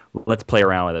 So let's play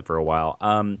around with it for a while.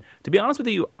 To be honest with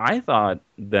you, I thought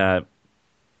that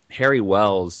Harry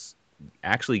Wells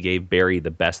actually gave Barry the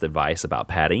best advice about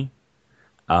Patty,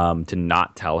 to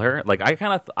not tell her.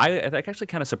 It actually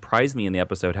kind of surprised me in the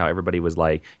episode how everybody was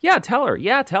like, yeah, tell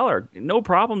her. No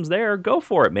problems there. Go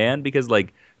for it, man. Because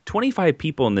 25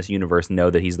 people in this universe know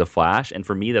that he's the Flash, and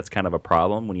for me, that's kind of a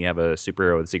problem when you have a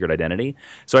superhero with a secret identity.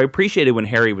 So I appreciated when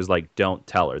Harry was like, "Don't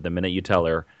tell her. The minute you tell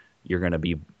her, you're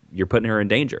putting her in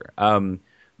danger."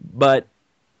 But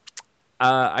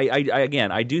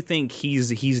I do think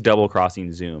he's double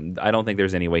crossing Zoom. I don't think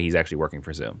there's any way he's actually working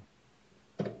for Zoom.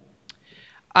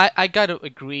 I gotta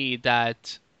agree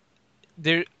that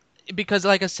because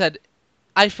like I said,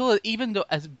 I feel that even though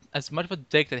as much of a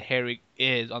dick that Harry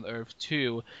is on Earth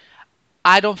 2,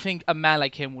 I don't think a man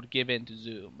like him would give in to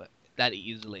Zoom that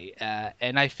easily.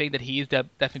 And I think that he is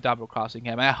definitely double crossing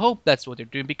him. And I hope that's what they're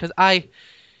doing because I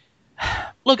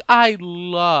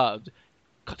loved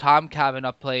Tom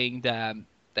Cavanagh playing the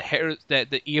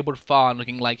Eobard Thawne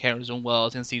looking like Harrison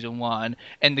Wells in season 1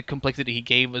 and the complexity he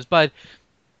gave us. But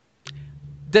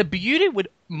the beauty with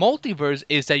multiverse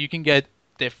is that you can get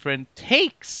different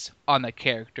takes on a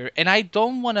character, and I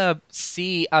don't want to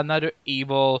see another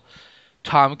evil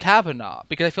Tom Cavanagh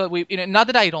because I feel like not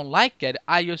that I don't like it,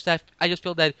 I just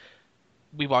feel that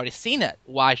we've already seen it.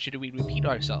 Why should we repeat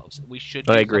ourselves?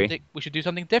 I agree. We should do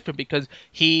something different because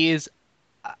he is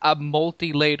a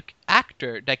multi-layered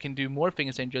actor that can do more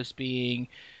things than just being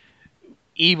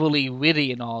evilly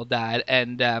witty and all that.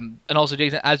 And also,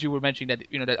 Jason, as you were mentioning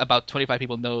that about 25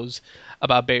 people knows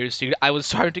about Barry's secret, I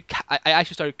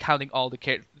actually started counting all the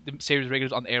the series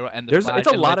regulars on Arrow and the There's Flash. it's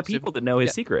a and lot of Legends people that know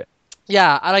his secret.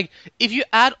 Yeah, I like if you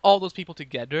add all those people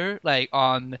together, like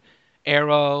on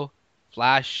Arrow,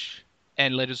 Flash,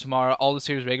 and Legends of Tomorrow, all the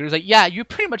series regulars, like yeah, you're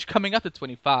pretty much coming up to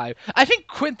 25. I think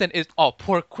Quentin is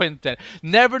poor Quentin.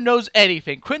 Never knows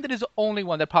anything. Quentin is the only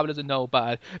one that probably doesn't know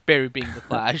about Barry being the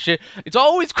Flash. It's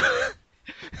always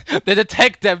the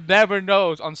detective never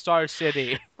knows on Star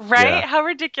City. Right? Yeah. How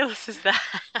ridiculous is that?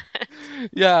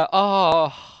 Yeah.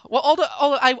 Oh. Well, although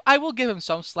I will give him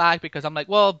some slack because I'm like,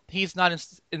 well, he's not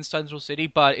in Central City,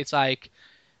 but it's like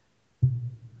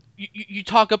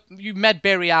you met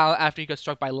Barry Allen after he got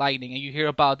struck by lightning, and you hear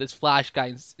about this Flash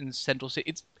guy in Central City.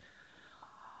 It's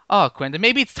Quentin,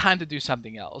 maybe it's time to do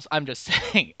something else. I'm just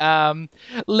saying.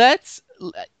 Let's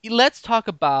talk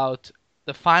about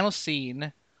the final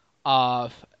scene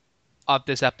of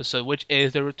this episode, which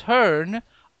is the return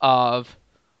of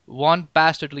one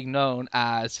bastardly known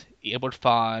as Eobard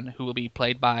Thawne, who will be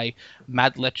played by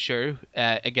Matt Letcher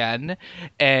again,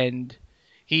 and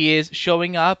he is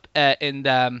showing up in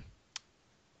the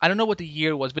I don't know what the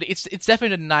year was, but it's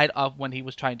definitely the night of when he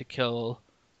was trying to kill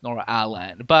Nora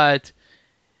Allen. But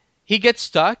he gets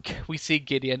stuck. We see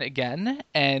Gideon again,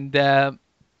 and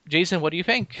Jason, what do you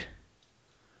think?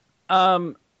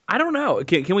 I don't know.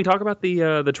 Can we talk about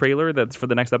the trailer that's for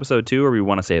the next episode too, or we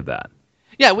want to save that?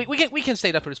 Yeah, we can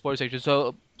say that for the sports section.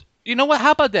 So you know what?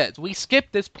 How about this? We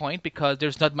skip this point because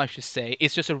there's not much to say.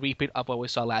 It's just a repeat of what we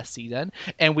saw last season,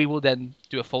 and we will then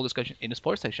do a full discussion in the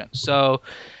sports section. So,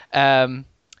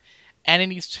 Annie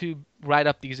needs to write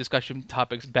up these discussion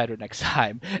topics better next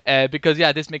time, because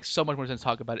yeah, this makes so much more sense to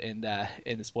talk about in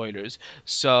the spoilers.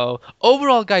 So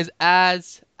overall, guys,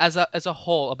 as a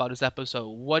whole about this episode,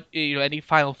 what any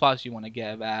final thoughts you want to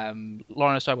give? Lauren,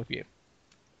 I'll start with you.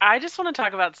 I just want to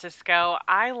talk about Cisco.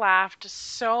 I laughed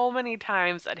so many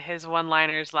times at his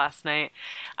one-liners last night.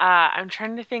 I'm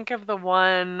trying to think of the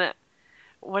one.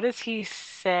 What does he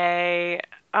say?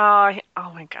 Oh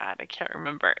my God, I can't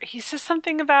remember. He says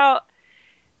something about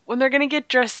when they're gonna get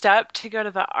dressed up to go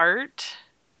to the art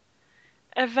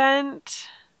event,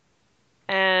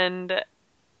 and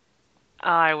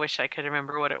I wish I could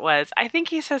remember what it was. I think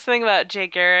he says something about Jay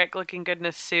Garrick looking good in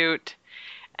a suit,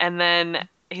 and then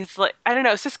he's like, I don't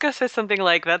know. Cisco says something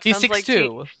like that. He's Sounds like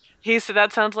 6'2". he said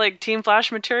that sounds like Team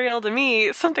Flash material to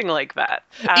me. Something like that.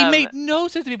 It made no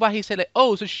sense to me why he said like,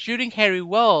 "Oh, so shooting Harry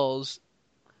Wells,"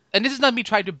 and this is not me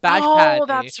trying to bash Patty. Oh,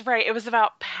 that's right. It was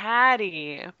about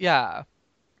Patty. Yeah.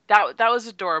 That was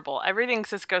adorable. Everything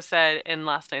Cisco said in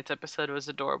last night's episode was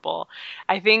adorable.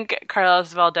 I think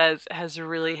Carlos Valdez has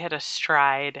really hit a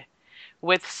stride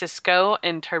with Cisco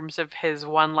in terms of his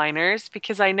one-liners,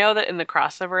 because I know that in the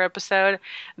crossover episode,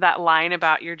 that line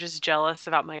about "you're just jealous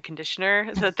about my conditioner,"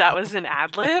 that was an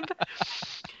ad lib.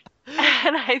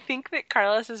 And I think that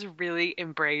Carlos has really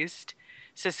embraced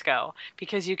Cisco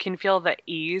because you can feel the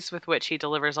ease with which he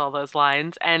delivers all those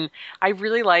lines. And I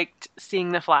really liked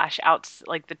seeing the Flash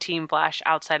like the Team Flash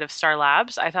outside of Star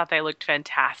Labs. I thought they looked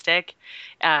fantastic.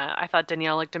 I thought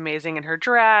Danielle looked amazing in her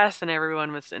dress, and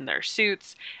everyone was in their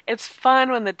suits. It's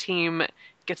fun when the team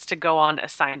gets to go on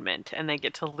assignment and they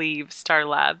get to leave Star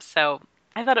Labs. So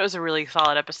I thought it was a really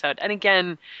solid episode. And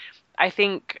again, I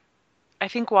think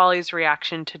Wally's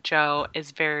reaction to Joe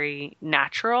is very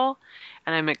natural,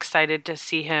 and I'm excited to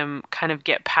see him kind of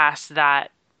get past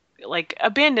that, like,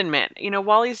 abandonment.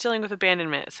 Wally's dealing with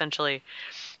abandonment, essentially,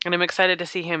 and I'm excited to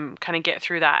see him kind of get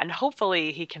through that, and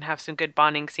hopefully he can have some good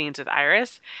bonding scenes with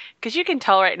Iris, because you can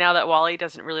tell right now that Wally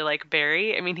doesn't really like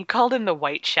Barry. I mean, he called him the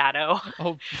White Shadow.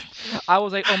 Oh, I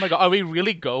was like, oh my God, are we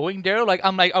really going there? Like,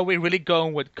 I'm like, are we really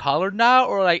going with color now,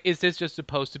 or like, is this just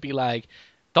supposed to be like,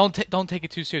 don't take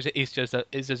it too seriously. It's just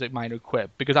a minor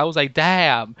quip, because I was like,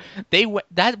 damn,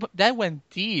 that went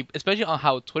deep, especially on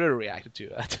how Twitter reacted to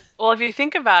it. Well, if you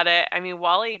think about it, I mean,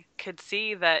 Wally could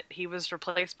see that he was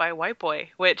replaced by a white boy,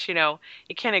 which you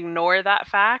can't ignore that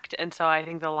fact, and so I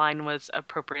think the line was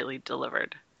appropriately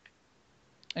delivered.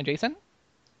 And Jason?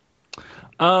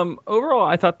 Overall,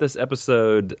 I thought this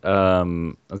episode, I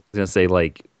was gonna say,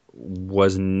 like,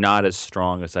 was not as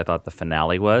strong as I thought the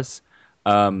finale was.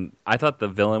 I thought the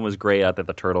villain was great. I thought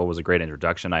the turtle was a great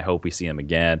introduction. I hope we see him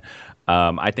again.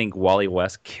 I think Wally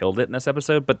West killed it in this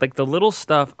episode, but like the little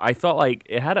stuff, I felt like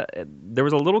there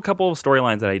was a little couple of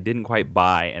storylines that I didn't quite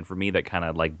buy, and for me that kind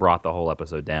of like brought the whole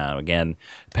episode down. Again,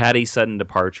 Patty's sudden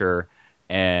departure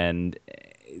and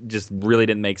just really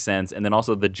didn't make sense, and then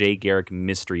also the Jay Garrick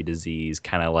mystery disease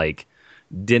kind of like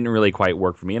didn't really quite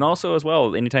work for me. And also as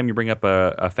well, anytime you bring up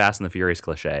a Fast and the Furious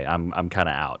cliche, I'm kind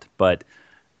of out. But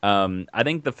I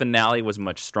think the finale was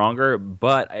much stronger,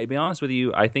 but I'll be honest with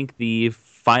you, I think the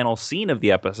final scene of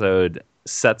the episode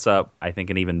sets up, I think,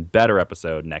 an even better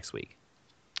episode next week.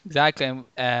 Exactly.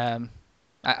 I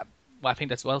think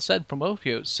that's well said from both of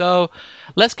you. So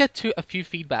let's get to a few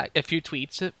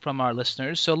tweets from our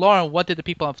listeners. So Lauren, what did the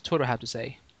people on Twitter have to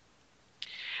say?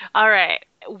 All right.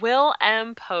 Will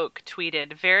M. Polk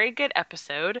tweeted, very good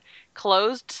episode,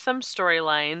 closed some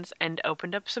storylines and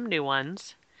opened up some new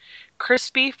ones.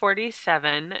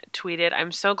 Crispy47 tweeted,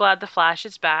 I'm so glad the Flash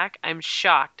is back. I'm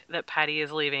shocked that Patty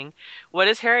is leaving. What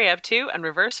is Harry up to? And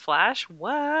Reverse Flash?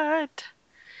 What?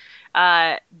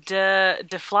 Fly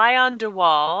on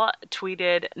DeWall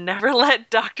tweeted, never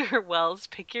let Dr. Wells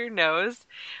pick your nose.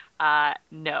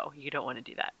 No, you don't want to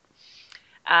do that.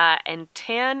 And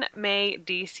Tan May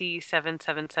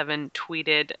DC777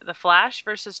 tweeted, The Flash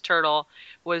versus Turtle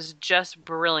was just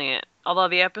brilliant. Although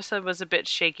the episode was a bit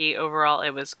shaky, overall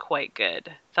it was quite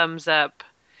good. Thumbs up.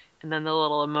 And then the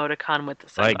little emoticon with the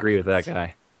sunglasses. I agree with that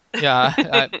guy.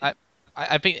 Yeah,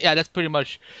 I think that's pretty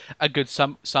much a good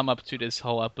sum up to this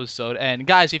whole episode. And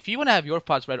guys, if you want to have your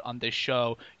thoughts read on this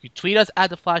show, you tweet us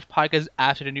at the Flash Podcast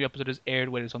after the new episode is aired,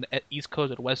 whether it's on the East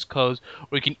Coast or the West Coast,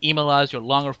 or you can email us your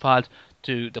longer thoughts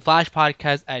to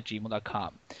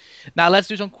theflashpodcast@gmail.com. Now let's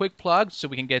do some quick plugs so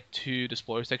we can get to the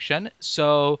spoiler section.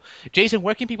 So Jason,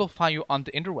 where can people find you on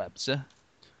the interwebs?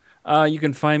 You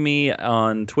can find me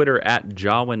on Twitter at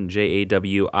Jawin,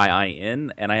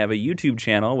 Jawin, and I have a YouTube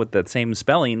channel with that same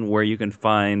spelling where you can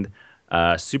find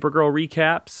Supergirl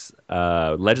recaps,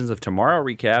 Legends of Tomorrow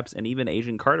recaps, and even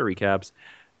Agent Carter recaps.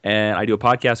 And I do a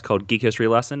podcast called Geek History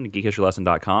Lesson,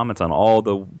 geekhistorylesson.com. It's on all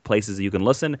the places that you can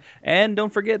listen. And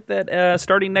don't forget that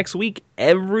starting next week,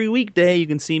 every weekday, you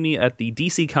can see me at the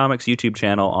DC Comics YouTube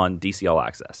channel on DC All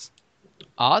Access.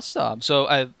 Awesome. So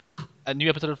a new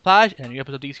episode of Flash and a new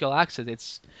episode of DC All Access.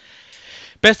 It's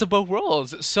best of both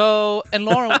worlds. So, and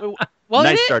Lauren, well,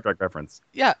 nice Star Trek reference.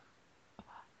 Yeah,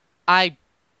 I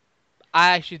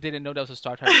actually didn't know that was a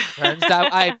Star Trek reference.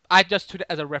 I just took it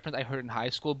as a reference I heard in high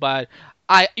school. But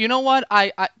you know what,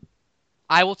 I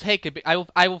will take it. I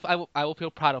will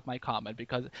feel proud of my comment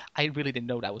because I really didn't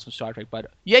know that was from Star Trek.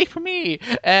 But yay for me,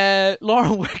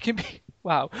 Lauren.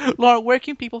 Lauren, where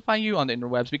can people find you on the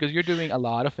interwebs? Because you're doing a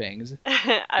lot of things.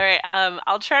 All right.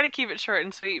 I'll try to keep it short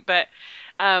and sweet, but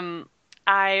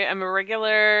I am a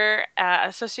regular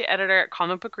associate editor at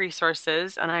Comic Book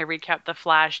Resources, and I recap The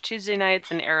Flash Tuesday nights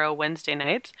and Arrow Wednesday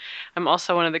nights. I'm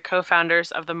also one of the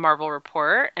co-founders of the Marvel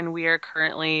Report, and we are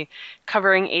currently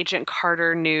covering Agent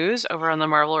Carter news over on the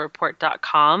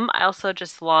MarvelReport.com. I also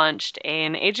just launched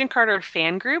an Agent Carter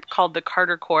fan group called the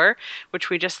Carter Corps, which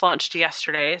we just launched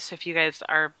yesterday. So if you guys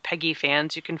are Peggy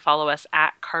fans, you can follow us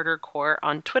at Carter Corps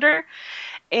on Twitter.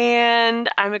 And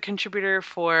I'm a contributor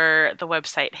for the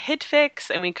website HitFix,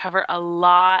 and we cover a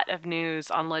lot of news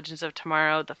on Legends of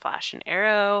Tomorrow, The Flash and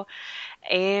Arrow,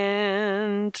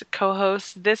 and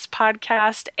co-host this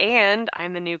podcast. And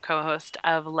I'm the new co-host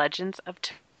of Legends of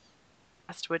Tomorrow,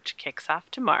 which kicks off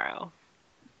tomorrow.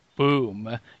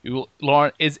 Boom.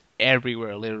 Lauren is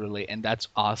everywhere, literally, and that's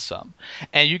awesome.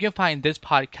 And you can find this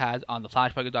podcast on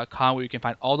theflashpodcast.com, where you can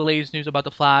find all the latest news about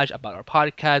The Flash, about our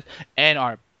podcast, and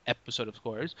our episode, of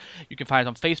course. You can find us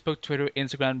on Facebook, Twitter,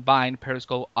 Instagram, Vine,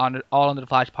 Periscope, all under the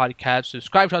Flash Podcast.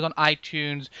 Subscribe to us on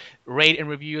iTunes, rate and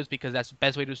review us because that's the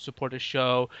best way to support the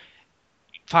show.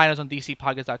 Find us on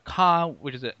DCPodcast.com,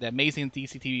 which is the amazing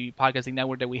DC TV podcasting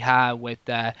network that we have with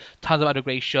tons of other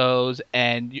great shows.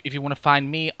 And if you want to find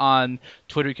me on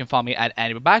Twitter, you can follow me at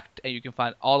Andy Babak, and you can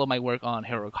find all of my work on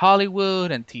Heroic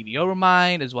Hollywood and TV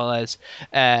Overmind, as well as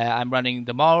I'm running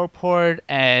the Marvel Report.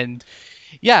 And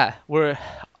yeah, we're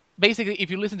basically, if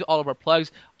you listen to all of our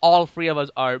plugs, all three of us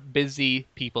are busy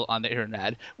people on the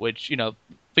internet, which,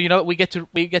 but we get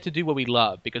to do what we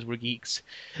love because we're geeks.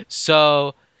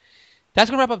 So that's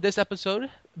gonna wrap up this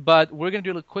episode, but we're gonna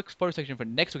do a quick spoiler section for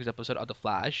next week's episode of The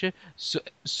Flash.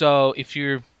 So if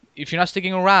you're not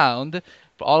sticking around,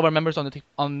 for all of our members on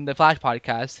the Flash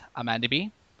Podcast, I'm Andy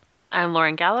B. I'm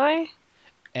Lauren Galloway,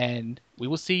 and we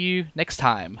will see you next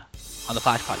time on the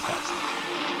Flash Podcast.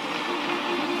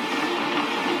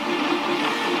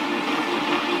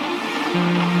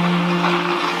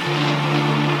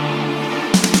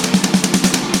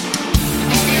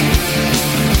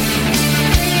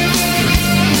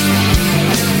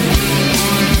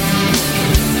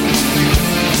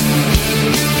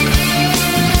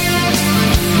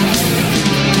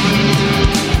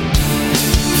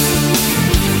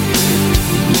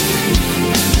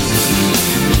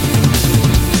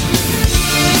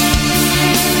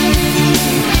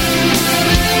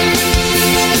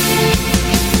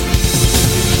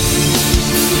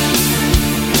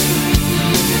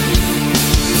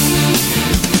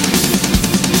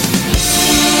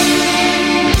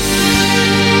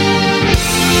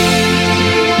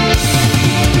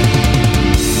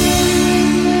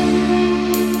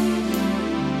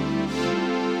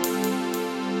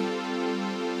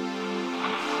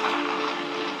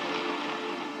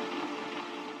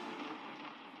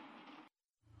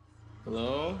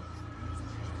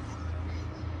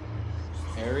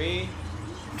 Harry?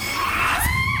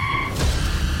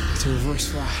 It's a Reverse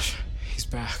Flash. He's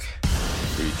back.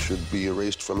 He should be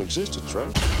erased from existence,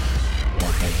 right?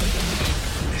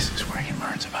 This is where he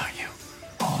learns about you.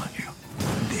 All of you.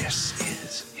 This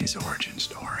is his origin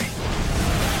story.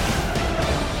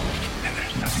 And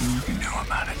there's nothing you can do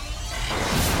about it.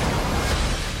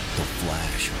 The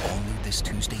Flash, all new this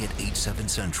Tuesday at 8/7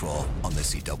 Central on the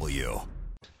CW.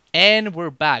 And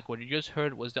we're back. What you just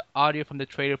heard was the audio from the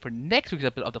trailer for next week's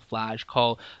episode of The Flash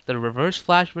called The Reverse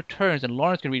Flash Returns. And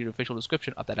Lauren's going to read the official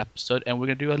description of that episode, and we're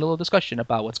going to do a little discussion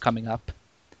about what's coming up.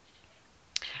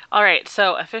 All right,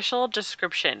 so official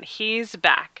description. He's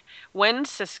back. When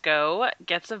Cisco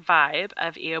gets a vibe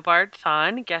of Eobard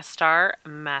Thawne, guest star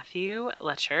Matthew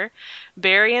Letcher,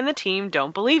 Barry and the team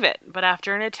don't believe it. But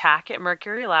after an attack at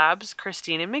Mercury Labs,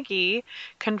 Christina McGee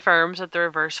confirms that the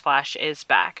Reverse Flash is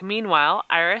back. Meanwhile,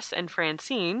 Iris and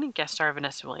Francine, guest star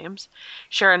Vanessa Williams,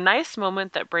 share a nice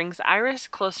moment that brings Iris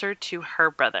closer to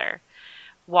her brother,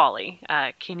 Wally,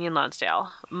 Kenyon Lonsdale.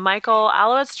 Michael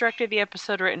Alowitz directed the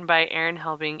episode, written by Aaron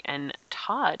Helbing and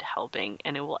Todd Helbing,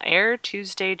 and it will air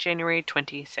Tuesday, January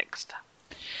 26th.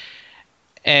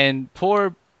 And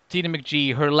poor Tina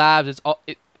McGee, her labs is all.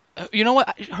 You know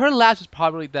what? Her labs is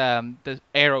probably the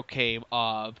arrow cave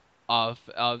of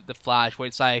the Flash, where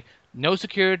it's like no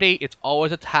security, it's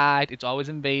always attacked, it's always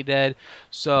invaded,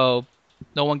 so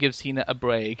no one gives Tina a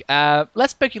break.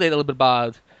 Let's speculate a little bit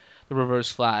about the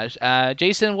Reverse Flash.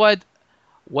 Jason, what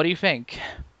do you think?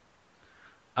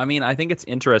 I mean, I think it's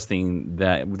interesting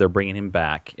that they're bringing him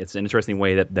back. It's an interesting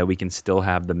way that we can still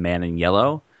have the Man in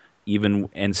Yellow,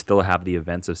 and still have the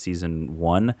events of season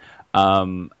 1.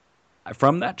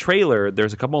 From that trailer,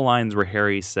 there's a couple of lines where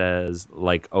Harry says,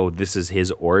 like, "Oh, this is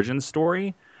his origin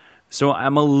story." So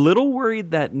I'm a little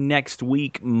worried that next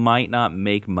week might not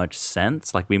make much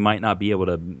sense. Like, we might not be able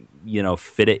to,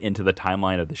 fit it into the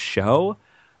timeline of the show,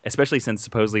 especially since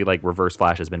supposedly like Reverse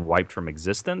Flash has been wiped from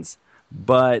existence.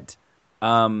 But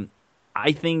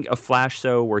I think a Flash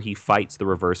show where he fights the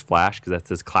Reverse Flash, because that's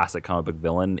his classic comic book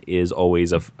villain, is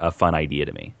always a fun idea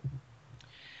to me.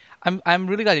 I'm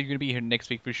really glad you're going to be here next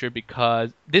week for sure,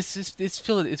 because this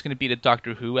feels like it's going to be the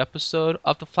Doctor Who episode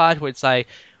of the Flash, where it's like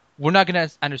we're not going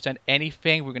to understand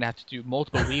anything. We're going to have to do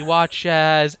multiple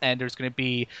rewatches, and there's going to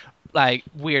be like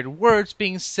weird words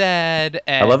being said.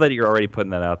 And... I love that you're already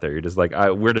putting that out there. You're just like,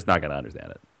 we're just not going to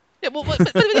understand it. Yeah, well,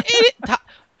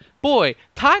 boy,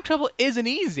 time travel isn't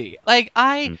easy. Like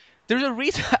there's a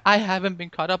reason I haven't been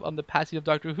caught up on the past season of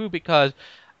Doctor Who, because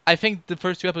I think the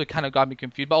first 2 episodes kind of got me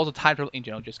confused, but also time travel in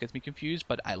general just gets me confused.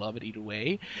 But I love it either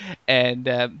way, and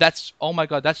that's, oh my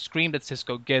god, that scream that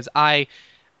Cisco gives,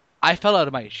 I fell out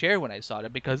of my chair when I saw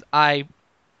it, because I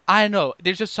know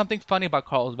there's just something funny about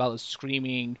Carl Weathers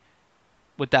screaming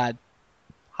with that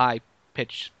high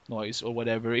pitch noise or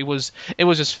whatever. It was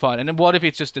just fun. And then what if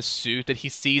it's just a suit that he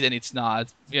sees and it's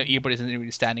not? Ebert isn't really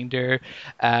standing there.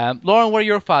 Lauren, what are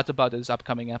your thoughts about this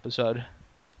upcoming episode?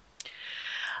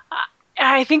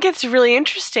 I think it's really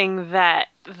interesting that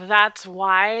that's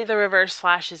why the Reverse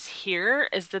Flash is here,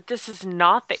 is that this is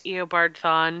not the Eobard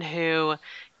Thawne who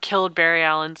killed Barry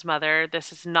Allen's mother.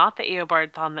 This is not the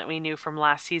Eobard Thawne that we knew from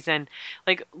last season.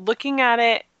 Like, looking at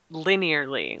it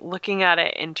linearly, looking at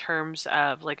it in terms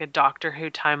of like a Doctor Who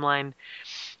timeline,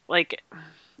 like,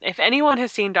 if anyone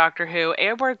has seen Doctor Who,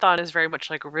 Eobard Thawne is very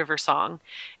much like a River Song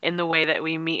in the way that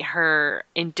we meet her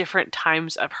in different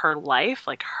times of her life.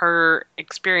 Like, her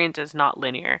experience is not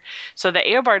linear. So the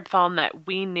Eobard Thawne that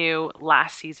we knew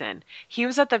last season, he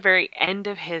was at the very end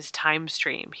of his time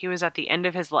stream. He was at the end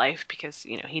of his life because,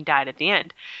 he died at the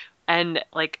end. And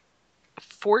like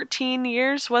 14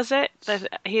 years, was it?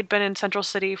 That he had been in Central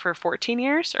City for 14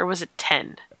 years? Or was it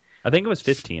 10? I think it was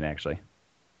 15, actually.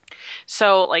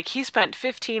 So, like, he spent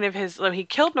 15 of his... he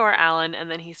killed Nora Allen,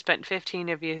 and then he spent 15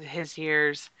 of his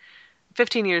years...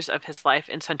 15 years of his life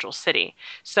in Central City.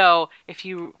 So, if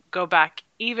you go back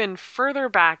even further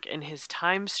back in his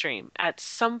time stream, at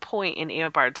some point in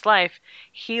Eobard's life,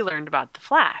 he learned about the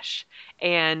Flash.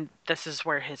 And this is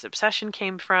where his obsession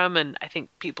came from, and I think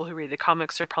people who read the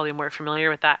comics are probably more familiar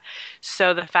with that.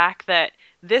 So the fact that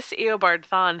this Eobard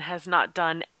Thawne has not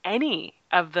done any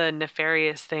of the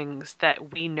nefarious things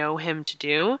that we know him to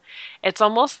do, it's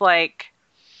almost like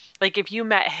if you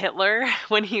met Hitler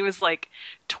when he was like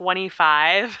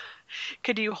 25,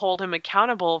 could you hold him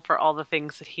accountable for all the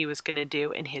things that he was going to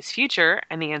do in his future?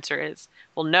 And the answer is,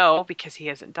 well, no, because he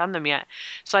hasn't done them yet.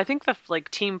 So I think the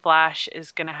Team Flash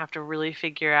is going to have to really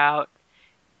figure out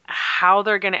how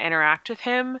they're going to interact with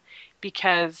him,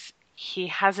 because he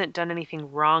hasn't done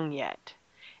anything wrong yet.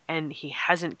 And he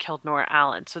hasn't killed Nora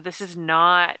Allen. So this is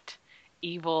not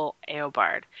evil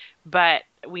Eobard. But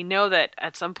we know that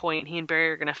at some point he and Barry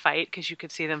are going to fight because you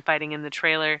could see them fighting in the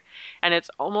trailer. And it's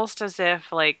almost as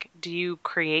if, like, do you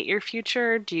create your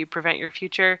future? Do you prevent your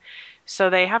future? So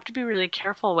they have to be really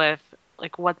careful with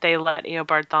like what they let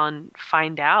Eobard Thawne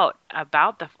find out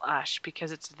about the Flash,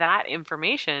 because it's that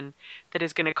information that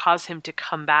is going to cause him to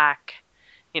come back,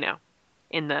 you know,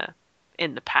 in the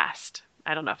past.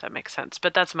 I don't know if that makes sense,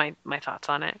 but that's my thoughts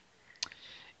on it.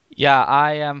 Yeah,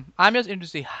 I am. I'm just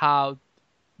interested to see how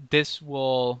this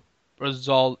will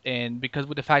result in, because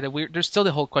with the fact that there's still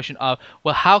the whole question of,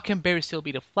 well, how can Barry still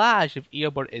be the Flash if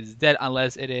Eobard is dead,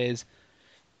 unless it is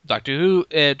Doctor Who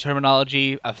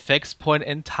terminology, a fixed point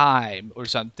in time or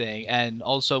something, and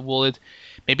also will it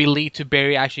maybe lead to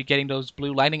Barry actually getting those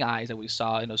blue lightning eyes that we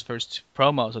saw in those first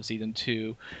promos of season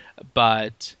 2,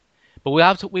 but we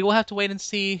will have to wait and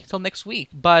see till next week.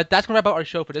 But that's gonna wrap up our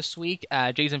show for this week.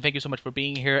 Jason, thank you so much for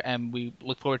being here, and we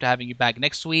look forward to having you back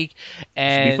next week.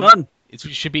 And should be fun. It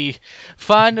should be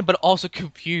fun, but also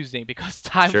confusing, because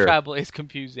time travel is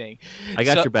confusing. I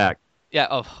got your back.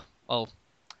 Yeah. Oh.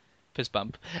 Fist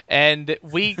bump. And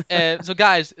we, so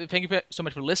guys, thank you so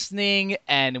much for listening,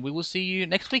 and we will see you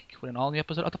next week with an all new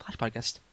episode of the Flash Podcast.